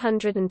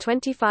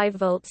 525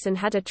 volts and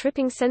had a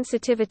tripping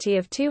sensitivity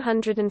of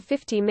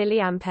 250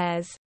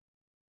 mA.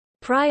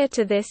 Prior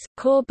to this,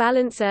 core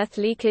balance earth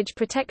leakage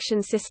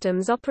protection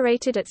systems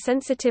operated at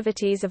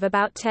sensitivities of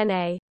about 10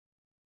 A.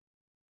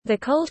 The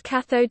cold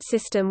cathode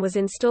system was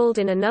installed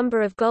in a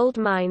number of gold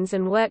mines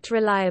and worked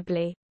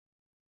reliably.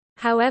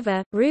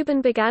 However,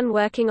 Rubin began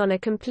working on a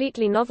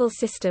completely novel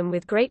system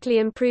with greatly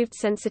improved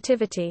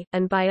sensitivity,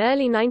 and by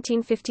early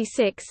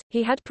 1956,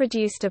 he had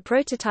produced a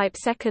prototype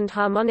second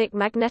harmonic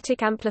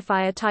magnetic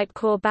amplifier type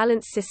core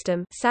balance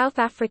system, South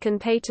African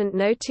patent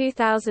No.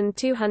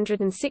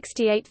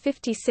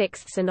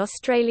 226856 and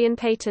Australian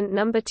patent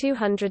No.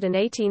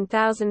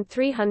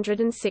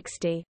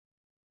 218360.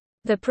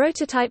 The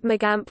prototype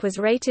megamp was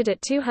rated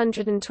at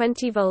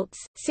 220 volts,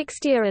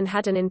 60 and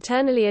had an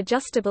internally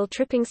adjustable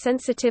tripping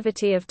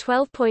sensitivity of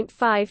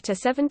 12.5 to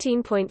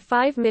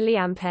 17.5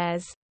 mA.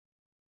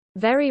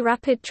 Very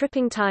rapid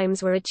tripping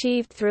times were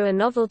achieved through a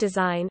novel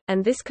design,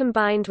 and this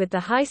combined with the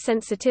high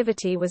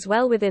sensitivity was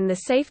well within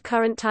the safe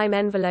current time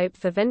envelope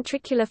for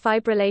ventricular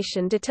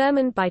fibrillation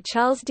determined by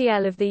Charles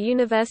Diel of the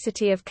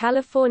University of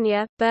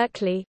California,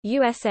 Berkeley,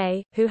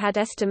 USA, who had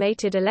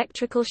estimated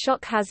electrical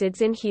shock hazards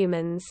in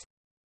humans.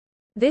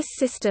 This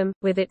system,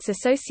 with its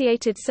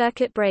associated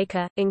circuit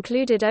breaker,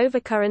 included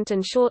overcurrent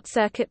and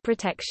short-circuit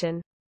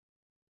protection.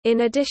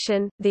 In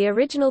addition, the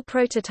original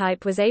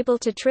prototype was able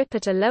to trip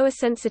at a lower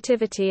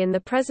sensitivity in the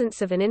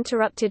presence of an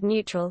interrupted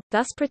neutral,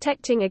 thus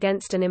protecting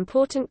against an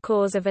important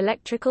cause of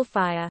electrical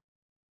fire.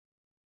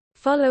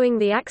 Following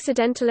the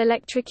accidental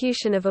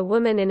electrocution of a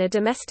woman in a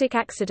domestic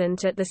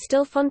accident at the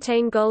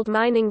Stilfontein gold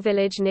mining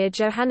village near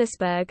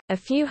Johannesburg, a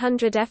few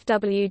hundred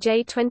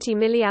FWJ 20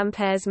 mA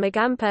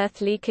megamp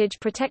earth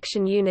leakage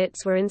protection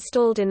units were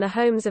installed in the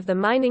homes of the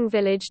mining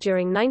village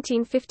during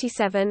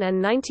 1957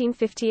 and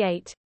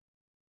 1958.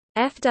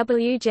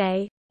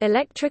 FWJ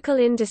Electrical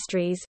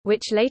Industries,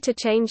 which later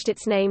changed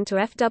its name to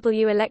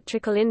FW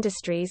Electrical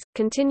Industries,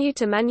 continued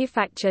to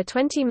manufacture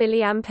 20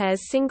 mA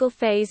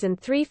single-phase and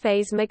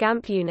three-phase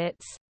megamp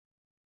units.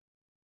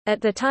 At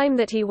the time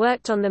that he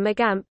worked on the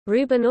megamp,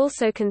 Rubin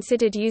also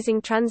considered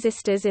using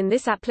transistors in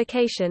this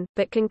application,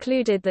 but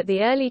concluded that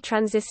the early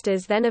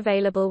transistors then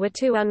available were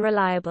too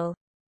unreliable.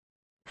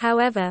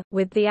 However,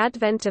 with the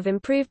advent of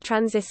improved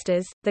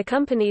transistors, the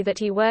company that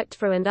he worked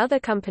for and other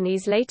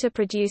companies later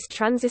produced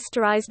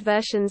transistorized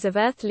versions of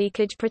earth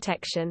leakage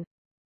protection.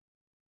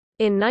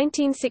 In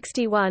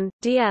 1961,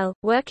 DL,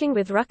 working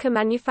with Rucker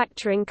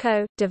Manufacturing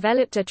Co.,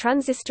 developed a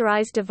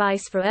transistorized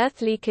device for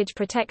earth leakage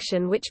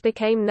protection which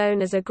became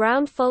known as a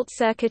ground fault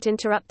circuit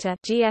interrupter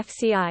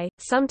 (GFCI),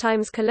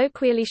 sometimes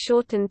colloquially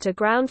shortened to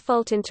ground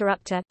fault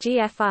interrupter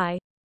 (GFI).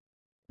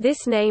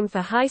 This name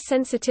for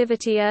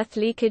high-sensitivity earth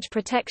leakage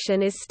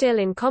protection is still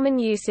in common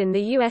use in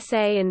the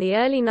USA. In the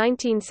early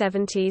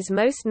 1970s,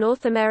 most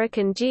North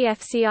American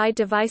GFCI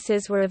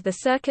devices were of the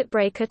circuit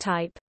breaker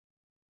type.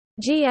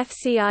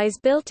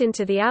 GFCIs built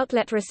into the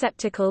outlet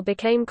receptacle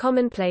became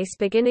commonplace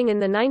beginning in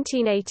the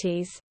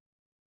 1980s.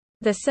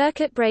 The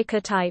circuit breaker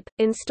type,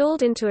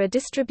 installed into a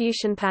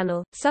distribution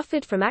panel,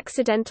 suffered from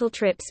accidental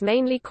trips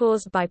mainly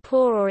caused by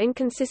poor or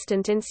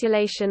inconsistent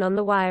insulation on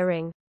the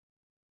wiring.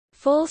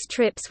 False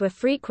trips were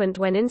frequent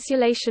when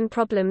insulation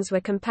problems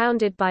were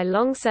compounded by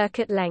long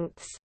circuit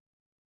lengths.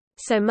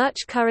 So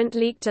much current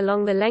leaked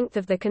along the length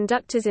of the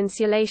conductor's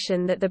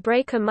insulation that the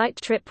breaker might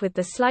trip with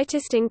the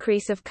slightest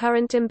increase of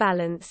current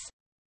imbalance.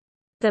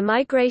 The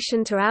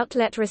migration to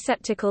outlet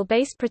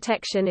receptacle-based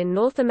protection in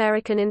North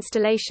American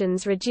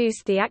installations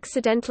reduced the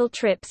accidental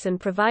trips and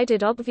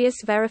provided obvious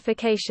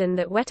verification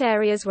that wet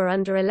areas were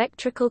under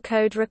electrical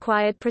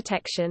code-required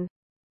protection.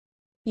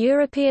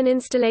 European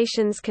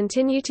installations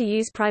continue to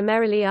use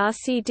primarily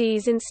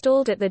RCDs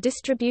installed at the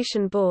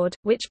distribution board,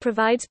 which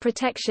provides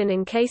protection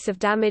in case of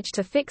damage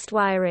to fixed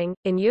wiring.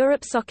 In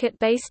Europe,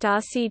 socket-based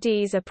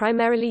RCDs are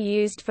primarily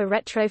used for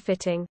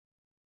retrofitting.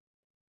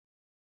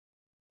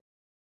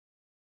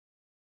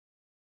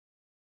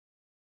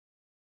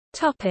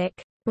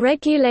 Topic: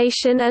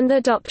 Regulation and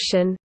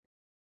adoption.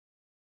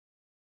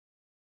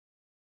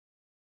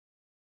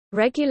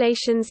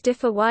 Regulations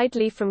differ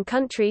widely from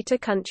country to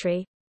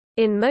country.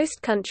 In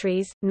most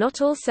countries,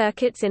 not all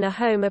circuits in a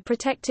home are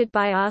protected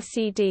by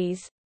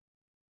RCDs.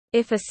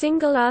 If a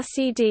single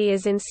RCD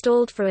is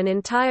installed for an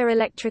entire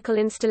electrical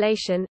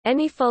installation,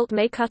 any fault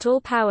may cut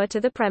all power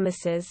to the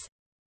premises.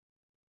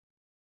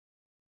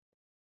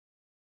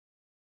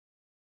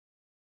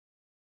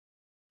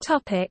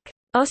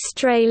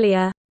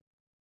 Australia.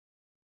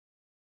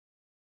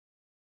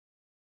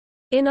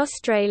 In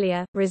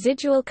Australia,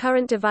 residual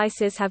current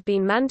devices have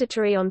been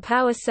mandatory on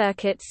power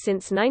circuits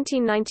since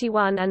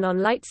 1991 and on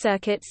light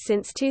circuits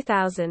since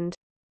 2000.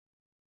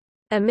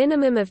 A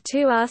minimum of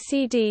 2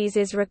 RCDs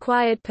is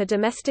required per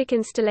domestic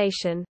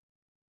installation.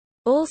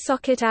 All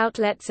socket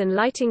outlets and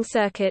lighting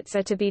circuits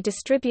are to be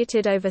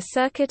distributed over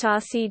circuit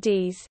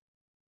RCDs.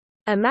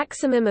 A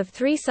maximum of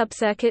 3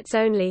 subcircuits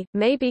only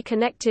may be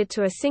connected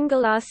to a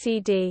single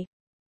RCD.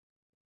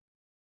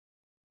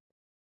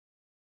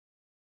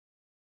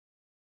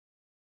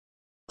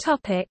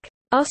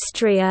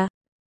 Austria.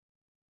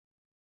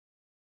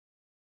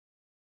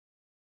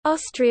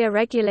 Austria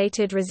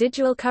regulated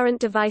residual current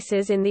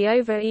devices in the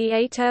OVA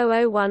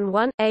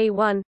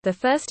E80011-A1, the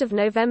 1st of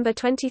November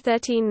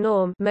 2013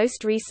 norm,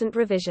 most recent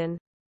revision.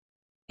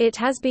 It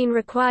has been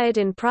required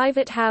in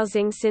private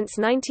housing since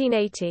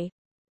 1980.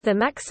 The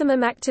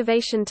maximum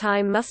activation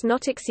time must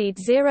not exceed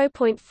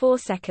 0.4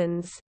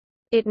 seconds.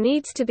 It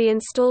needs to be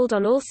installed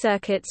on all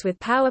circuits with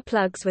power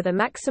plugs with a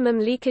maximum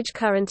leakage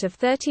current of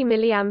 30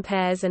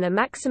 mA and a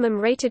maximum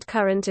rated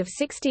current of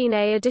 16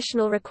 A.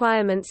 Additional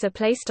requirements are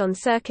placed on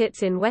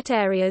circuits in wet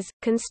areas,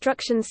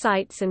 construction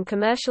sites and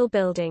commercial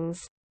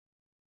buildings.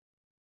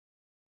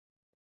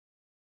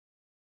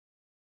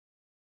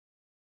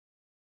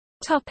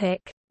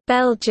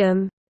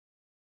 Belgium.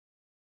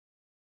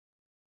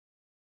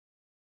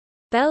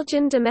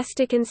 Belgian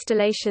domestic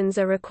installations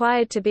are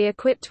required to be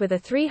equipped with a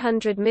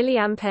 300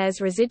 mA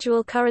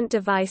residual current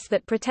device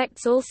that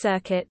protects all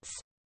circuits.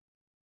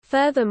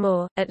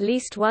 Furthermore, at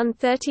least one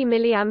 30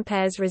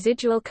 mA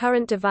residual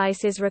current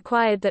device is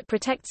required that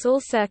protects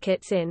all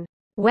circuits in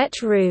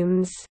wet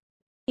rooms,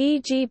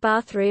 e.g.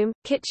 bathroom,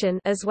 kitchen,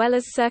 as well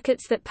as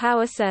circuits that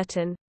power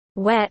certain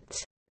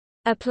wet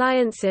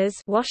appliances,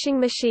 washing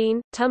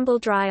machine, tumble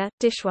dryer,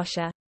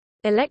 dishwasher.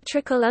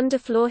 Electrical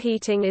underfloor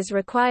heating is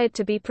required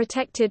to be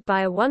protected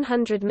by a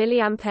 100 mA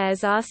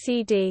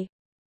RCD.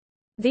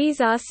 These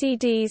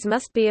RCDs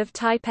must be of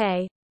type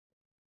A.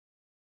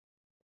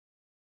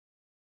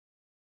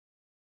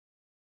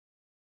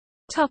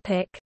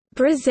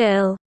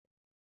 Brazil.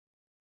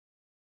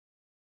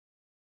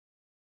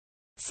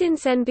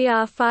 Since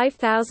NBR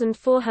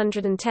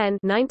 5410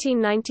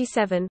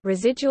 (1997),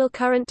 residual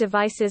current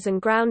devices and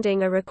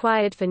grounding are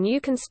required for new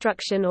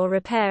construction or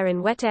repair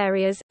in wet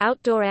areas,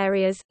 outdoor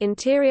areas,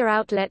 interior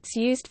outlets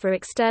used for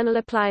external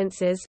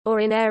appliances, or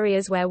in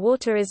areas where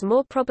water is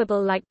more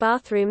probable like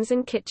bathrooms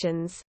and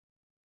kitchens.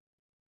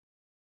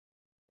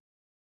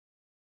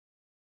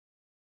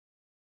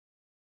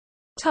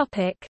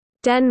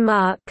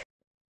 Denmark.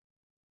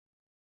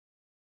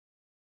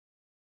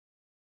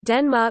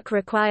 Denmark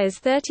requires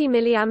 30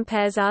 mA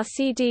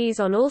RCDs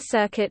on all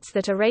circuits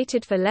that are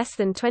rated for less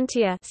than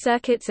 20 A.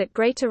 Circuits at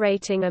greater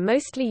rating are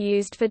mostly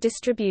used for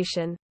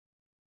distribution.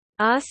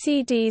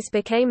 RCDs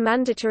became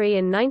mandatory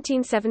in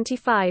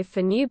 1975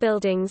 for new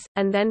buildings,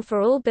 and then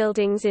for all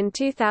buildings in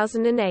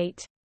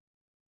 2008.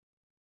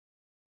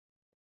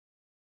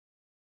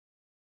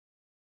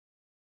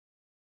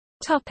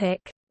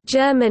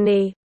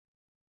 Germany.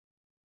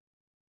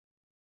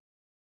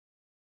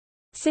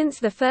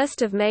 Since 1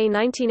 May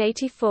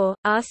 1984,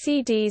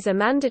 RCDs are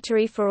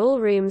mandatory for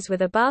all rooms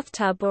with a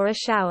bathtub or a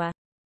shower.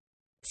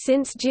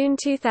 Since June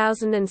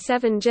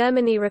 2007,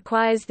 Germany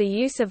requires the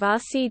use of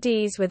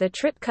RCDs with a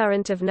trip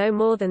current of no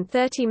more than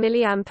 30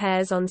 mA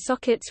on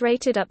sockets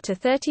rated up to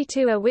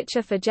 32 A which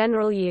are for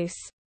general use.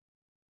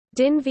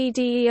 DIN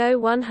VDEO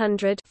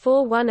 100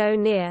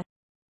 410 near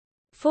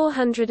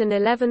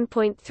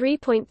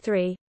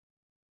 411.3.3.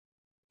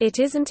 It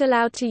isn't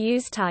allowed to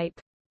use type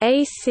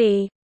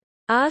AC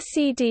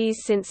RCDs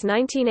since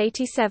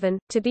 1987,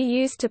 to be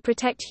used to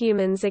protect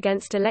humans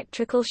against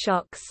electrical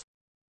shocks.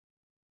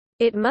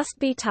 It must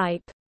be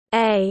type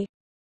A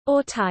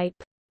or type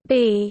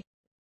B.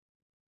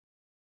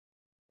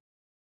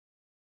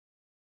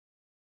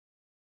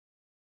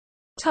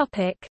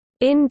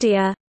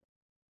 India.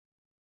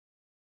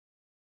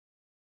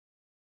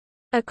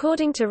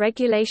 According to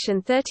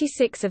Regulation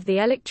 36 of the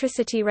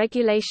Electricity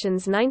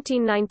Regulations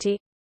 1990,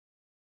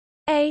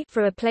 A.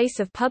 For a place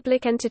of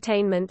public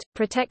entertainment,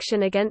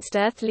 protection against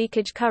earth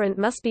leakage current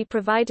must be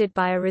provided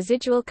by a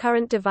residual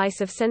current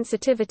device of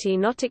sensitivity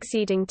not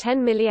exceeding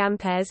 10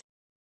 mA.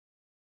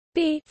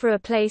 B. For a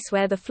place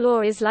where the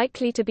floor is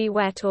likely to be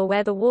wet or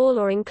where the wall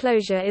or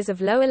enclosure is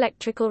of low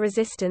electrical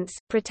resistance,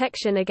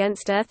 protection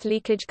against earth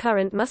leakage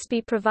current must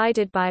be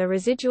provided by a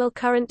residual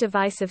current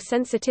device of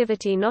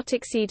sensitivity not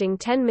exceeding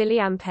 10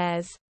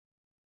 mA.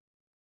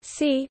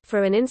 C.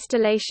 For an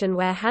installation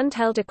where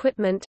handheld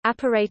equipment,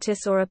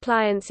 apparatus or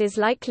appliance is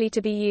likely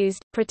to be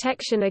used,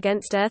 protection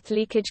against earth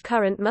leakage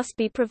current must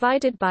be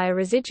provided by a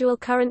residual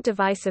current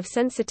device of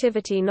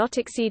sensitivity not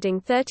exceeding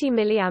 30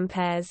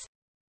 mA.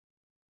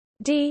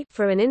 D.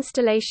 For an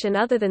installation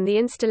other than the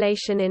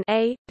installation in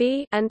A,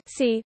 B, and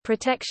C,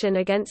 protection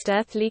against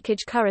earth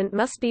leakage current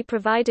must be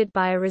provided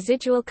by a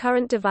residual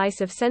current device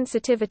of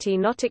sensitivity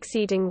not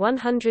exceeding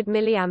 100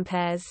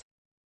 mA.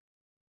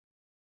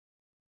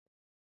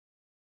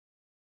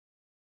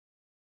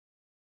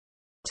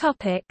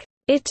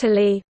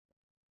 Italy.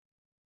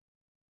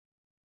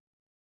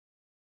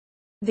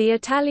 The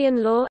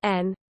Italian law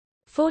N.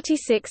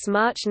 46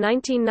 March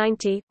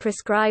 1990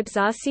 prescribes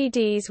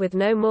RCDs with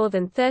no more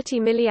than 30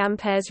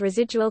 mA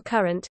residual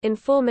current,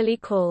 informally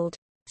called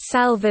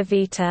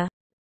salvavita,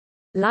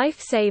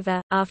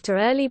 life-saver, after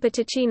early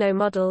Botticino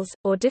models,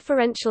 or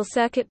differential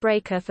circuit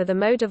breaker for the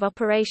mode of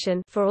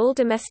operation for all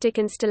domestic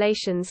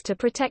installations to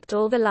protect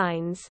all the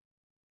lines.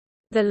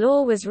 The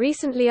law was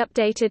recently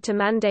updated to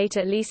mandate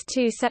at least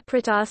 2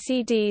 separate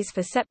RCDs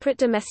for separate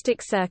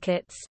domestic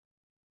circuits.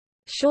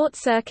 Short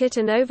circuit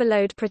and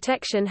overload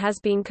protection has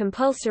been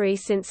compulsory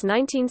since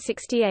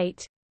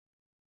 1968.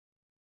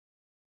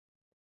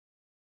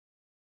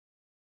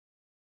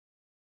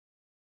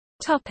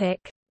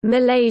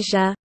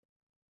 Malaysia.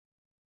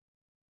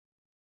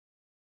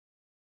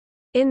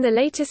 In the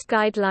latest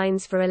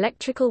Guidelines for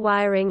Electrical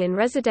Wiring in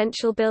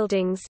Residential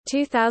Buildings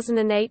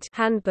 2008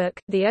 handbook,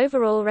 the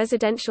overall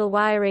residential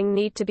wiring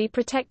need to be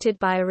protected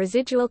by a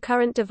residual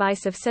current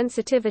device of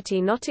sensitivity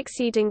not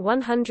exceeding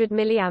 100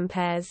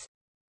 mA.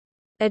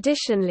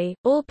 Additionally,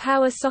 all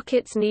power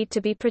sockets need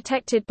to be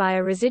protected by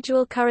a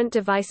residual current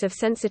device of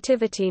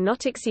sensitivity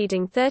not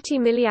exceeding 30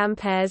 mA,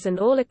 and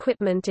all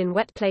equipment in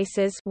wet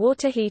places,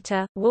 water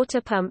heater,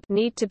 water pump,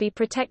 need to be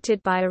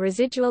protected by a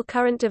residual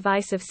current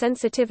device of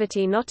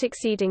sensitivity not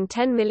exceeding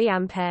 10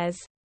 mA.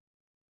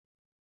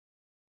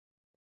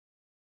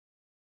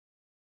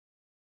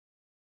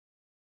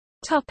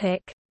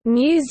 Topic: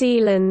 New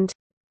Zealand.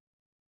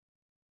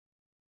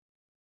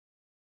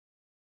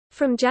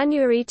 From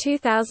January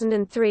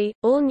 2003,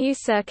 all new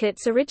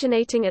circuits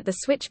originating at the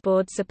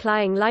switchboard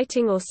supplying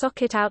lighting or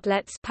socket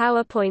outlets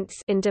power points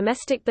in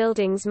domestic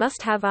buildings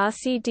must have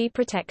RCD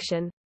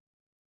protection.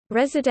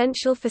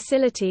 Residential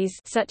facilities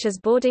such as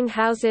boarding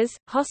houses,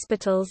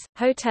 hospitals,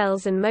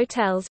 hotels and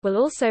motels will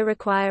also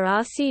require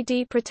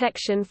RCD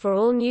protection for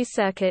all new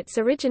circuits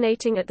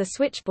originating at the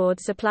switchboard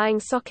supplying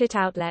socket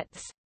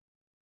outlets.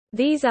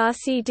 These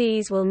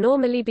RCDs will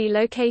normally be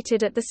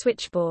located at the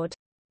switchboard.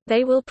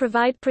 They will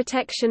provide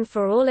protection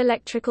for all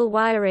electrical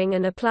wiring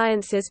and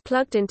appliances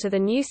plugged into the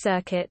new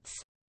circuits.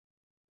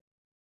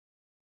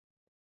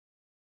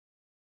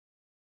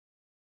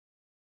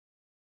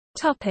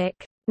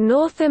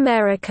 North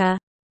America.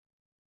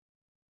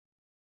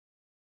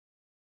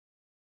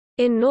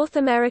 In North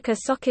America,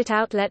 socket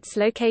outlets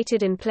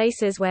located in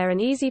places where an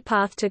easy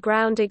path to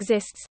ground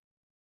exists,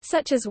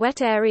 such as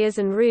wet areas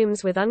and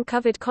rooms with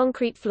uncovered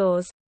concrete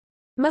floors,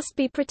 must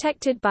be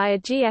protected by a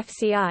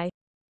GFCI.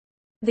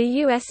 The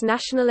U.S.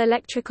 National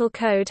Electrical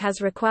Code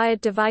has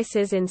required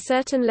devices in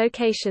certain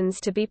locations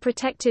to be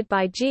protected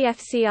by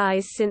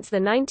GFCIs since the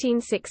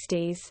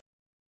 1960s.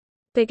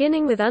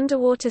 Beginning with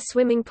underwater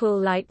swimming pool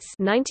lights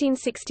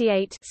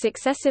 1968,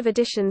 successive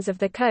editions of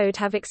the code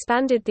have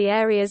expanded the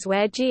areas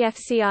where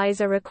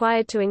GFCIs are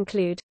required to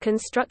include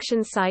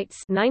construction sites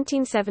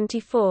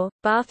 1974,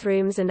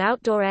 bathrooms and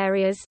outdoor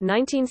areas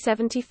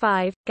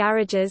 1975,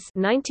 garages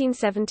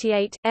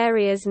 1978,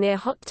 areas near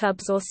hot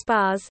tubs or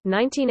spas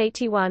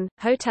 1981,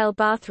 hotel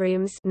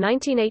bathrooms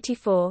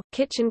 1984,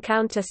 kitchen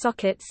counter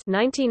sockets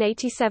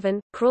 1987,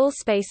 crawl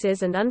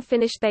spaces and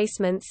unfinished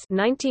basements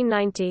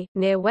 1990,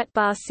 near wet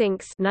bar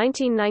sinks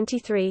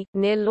 1993,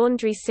 near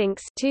laundry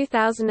sinks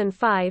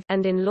 2005,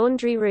 and in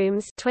laundry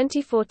rooms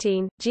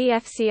 2014.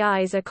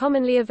 GFCIs are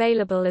commonly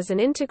available as an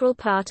integral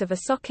part of a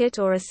socket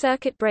or a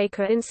circuit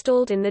breaker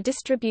installed in the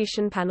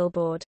distribution panel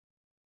board.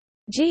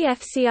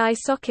 GFCI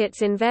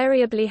sockets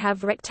invariably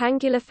have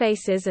rectangular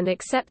faces and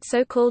accept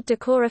so-called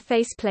Decora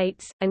face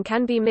plates, and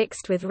can be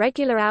mixed with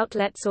regular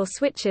outlets or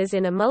switches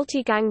in a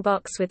multi-gang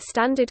box with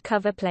standard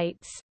cover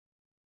plates.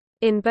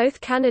 In both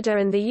Canada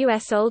and the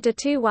US, older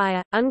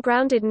 2-wire,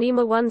 ungrounded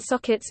NEMA 1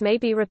 sockets may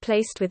be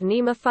replaced with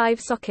NEMA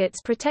 5 sockets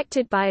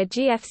protected by a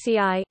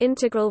GFCI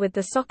integral with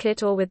the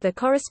socket or with the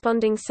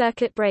corresponding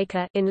circuit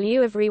breaker in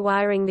lieu of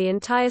rewiring the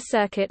entire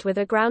circuit with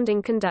a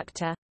grounding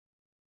conductor.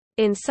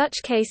 In such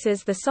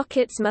cases, the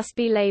sockets must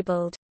be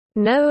labeled,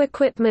 "No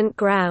Equipment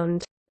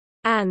Ground"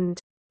 and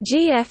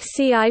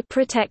GFCI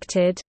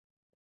Protected.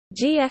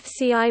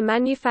 GFCI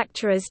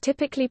manufacturers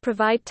typically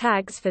provide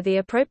tags for the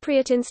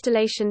appropriate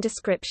installation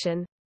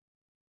description.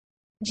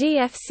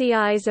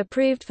 GFCIs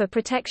approved for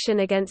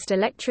protection against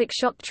electric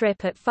shock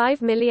trip at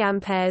 5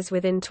 mA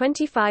within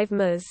 25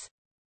 ms.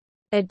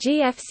 A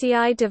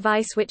GFCI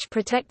device which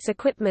protects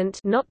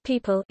equipment, not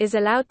people, is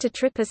allowed to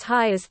trip as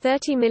high as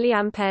 30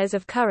 mA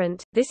of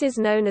current. This is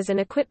known as an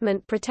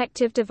Equipment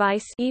Protective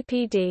Device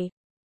 (EPD).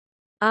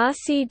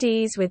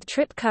 RCDs with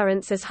trip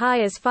currents as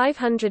high as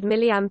 500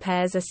 mA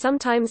are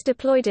sometimes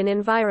deployed in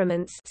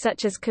environments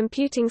such as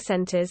computing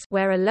centers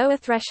where a lower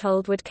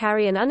threshold would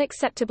carry an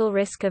unacceptable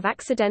risk of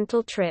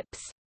accidental trips.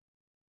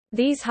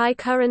 These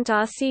high-current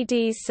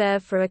RCDs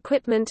serve for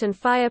equipment and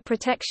fire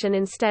protection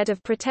instead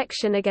of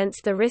protection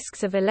against the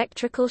risks of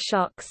electrical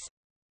shocks.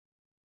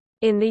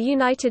 In the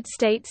United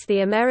States,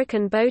 the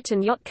American Boat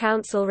and Yacht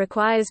Council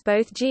requires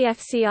both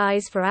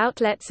GFCIs for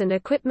outlets and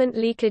equipment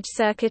leakage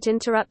circuit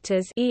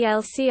interrupters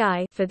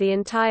 (ELCI) for the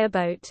entire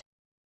boat.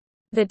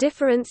 The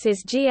difference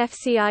is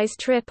GFCIs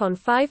trip on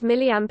 5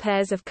 mA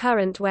of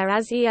current,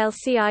 whereas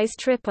ELCIs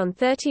trip on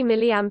 30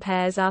 mA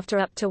after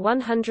up to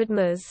 100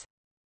 ms.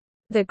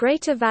 The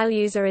greater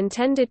values are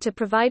intended to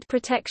provide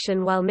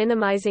protection while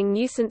minimizing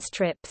nuisance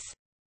trips.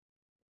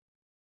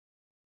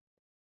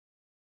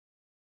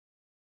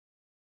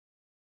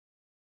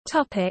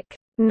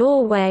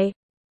 Norway.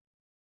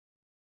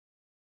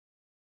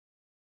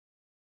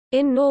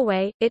 In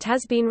Norway, it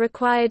has been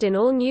required in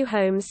all new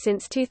homes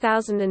since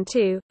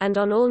 2002, and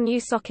on all new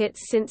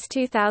sockets since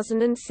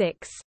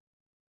 2006.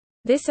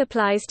 This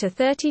applies to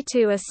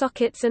 32A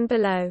sockets and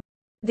below.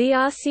 The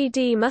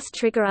RCD must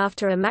trigger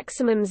after a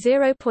maximum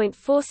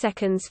 0.4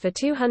 seconds for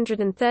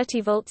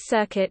 230 volt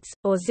circuits,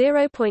 or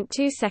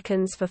 0.2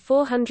 seconds for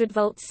 400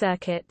 volt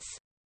circuits.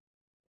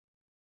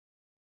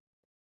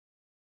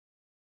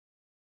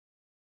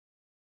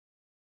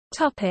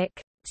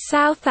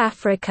 South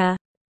Africa.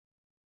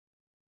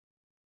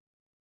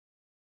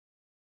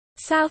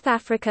 South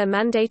Africa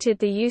mandated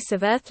the use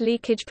of earth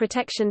leakage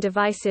protection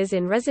devices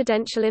in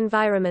residential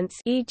environments,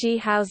 e.g.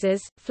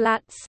 houses,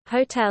 flats,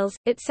 hotels,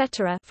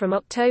 etc. from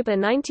October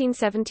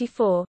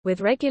 1974,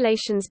 with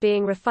regulations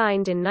being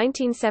refined in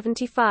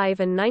 1975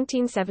 and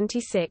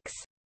 1976.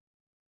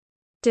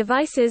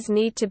 Devices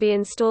need to be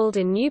installed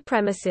in new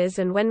premises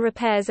and when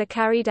repairs are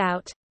carried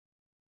out.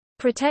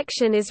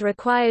 Protection is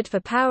required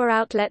for power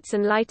outlets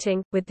and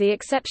lighting, with the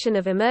exception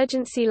of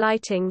emergency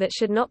lighting that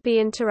should not be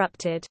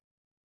interrupted.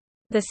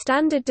 The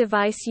standard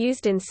device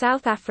used in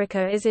South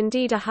Africa is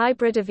indeed a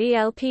hybrid of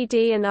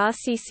ELPD and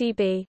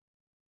RCCB.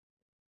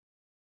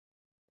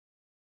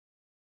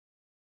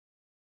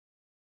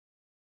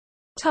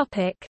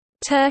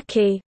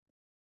 Turkey.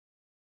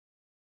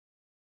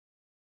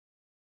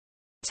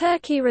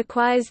 Turkey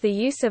requires the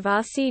use of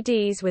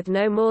RCDs with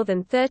no more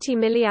than 30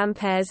 mA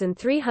and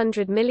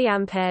 300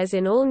 mA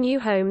in all new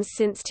homes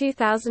since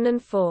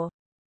 2004.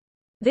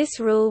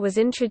 This rule was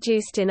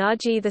introduced in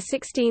RG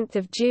 16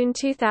 June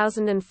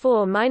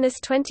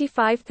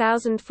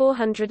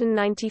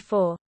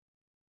 2004-25494.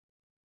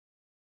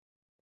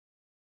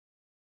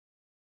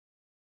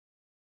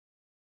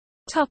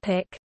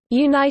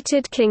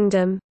 United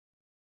Kingdom.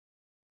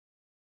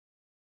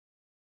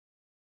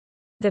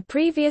 The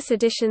previous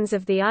editions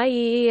of the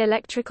IEE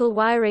electrical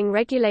wiring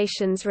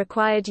regulations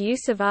required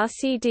use of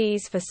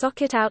RCDs for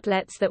socket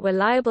outlets that were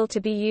liable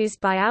to be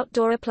used by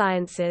outdoor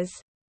appliances.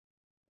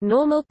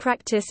 Normal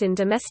practice in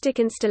domestic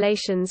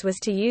installations was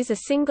to use a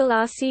single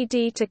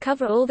RCD to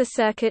cover all the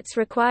circuits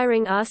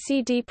requiring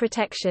RCD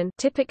protection,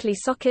 typically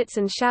sockets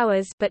and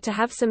showers, but to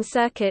have some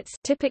circuits,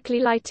 typically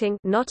lighting,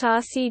 not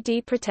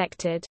RCD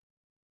protected.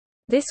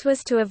 This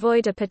was to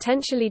avoid a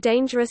potentially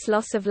dangerous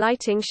loss of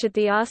lighting should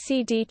the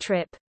RCD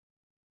trip.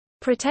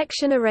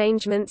 Protection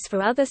arrangements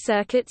for other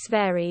circuits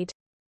varied.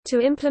 To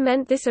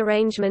implement this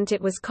arrangement, it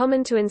was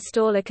common to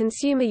install a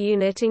consumer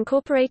unit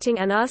incorporating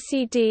an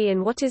RCD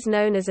in what is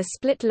known as a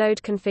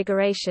split-load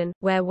configuration,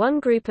 where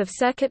one group of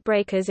circuit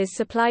breakers is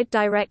supplied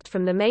direct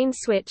from the main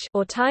switch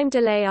or time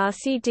delay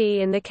RCD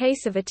in the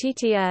case of a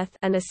TT-earth,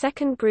 and a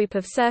second group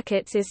of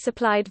circuits is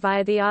supplied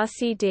via the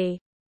RCD.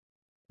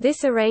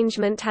 This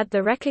arrangement had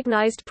the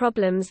recognized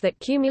problems that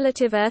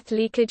cumulative earth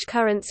leakage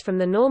currents from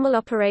the normal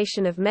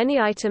operation of many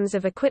items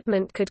of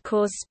equipment could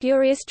cause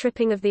spurious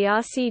tripping of the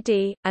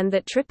RCD, and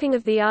that tripping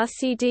of the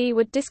RCD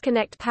would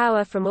disconnect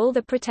power from all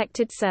the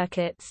protected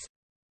circuits.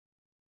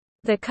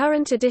 The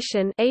current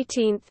edition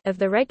 18th of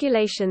the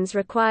regulations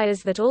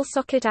requires that all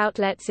socket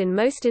outlets in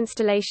most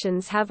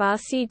installations have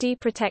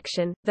RCD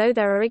protection, though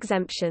there are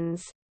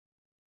exemptions.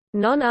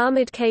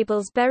 Non-armored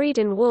cables buried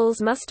in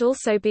walls must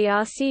also be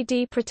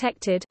RCD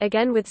protected,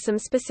 again with some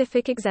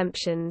specific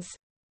exemptions.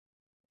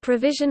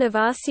 Provision of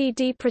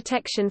RCD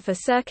protection for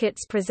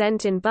circuits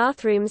present in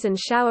bathrooms and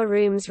shower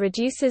rooms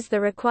reduces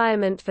the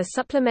requirement for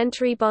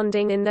supplementary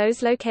bonding in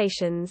those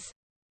locations.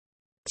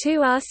 2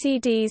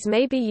 RCDs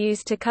may be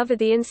used to cover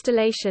the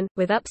installation,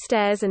 with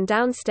upstairs and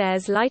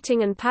downstairs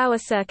lighting and power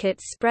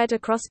circuits spread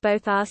across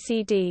both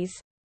RCDs.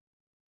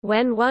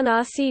 When one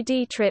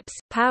RCD trips,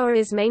 power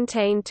is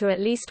maintained to at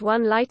least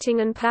one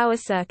lighting and power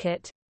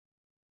circuit.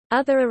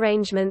 Other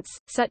arrangements,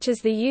 such as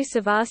the use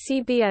of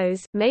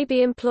RCBOs, may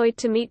be employed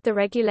to meet the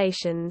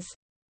regulations.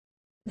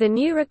 The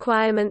new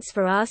requirements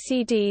for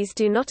RCDs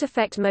do not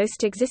affect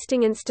most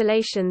existing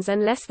installations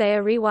unless they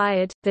are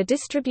rewired, the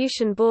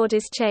distribution board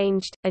is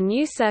changed, a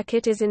new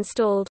circuit is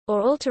installed,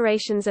 or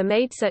alterations are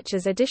made such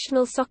as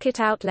additional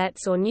socket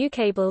outlets or new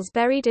cables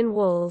buried in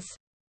walls.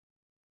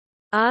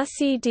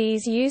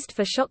 RCDs used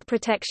for shock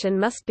protection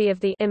must be of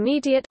the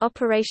immediate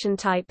operation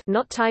type,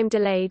 not time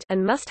delayed,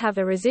 and must have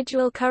a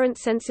residual current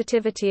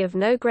sensitivity of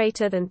no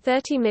greater than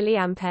 30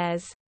 mA.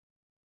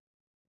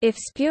 If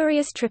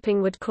spurious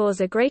tripping would cause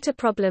a greater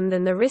problem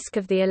than the risk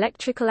of the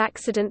electrical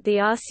accident the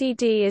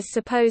RCD is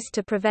supposed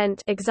to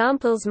prevent,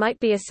 examples might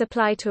be a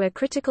supply to a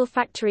critical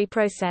factory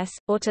process,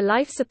 or to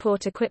life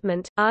support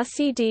equipment,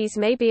 RCDs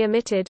may be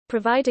omitted,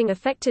 providing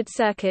affected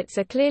circuits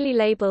are clearly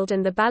labeled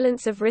and the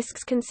balance of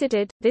risks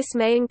considered. This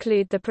may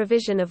include the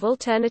provision of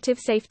alternative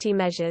safety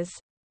measures.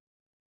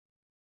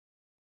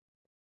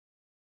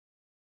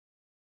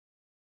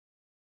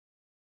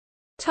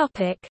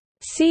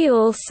 See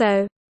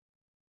also: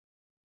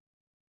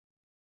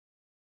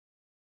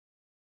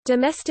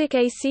 domestic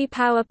AC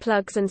power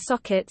plugs and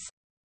sockets,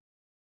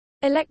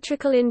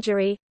 electrical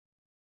injury,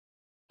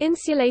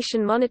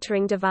 insulation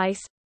monitoring device,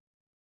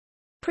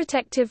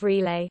 protective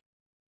relay.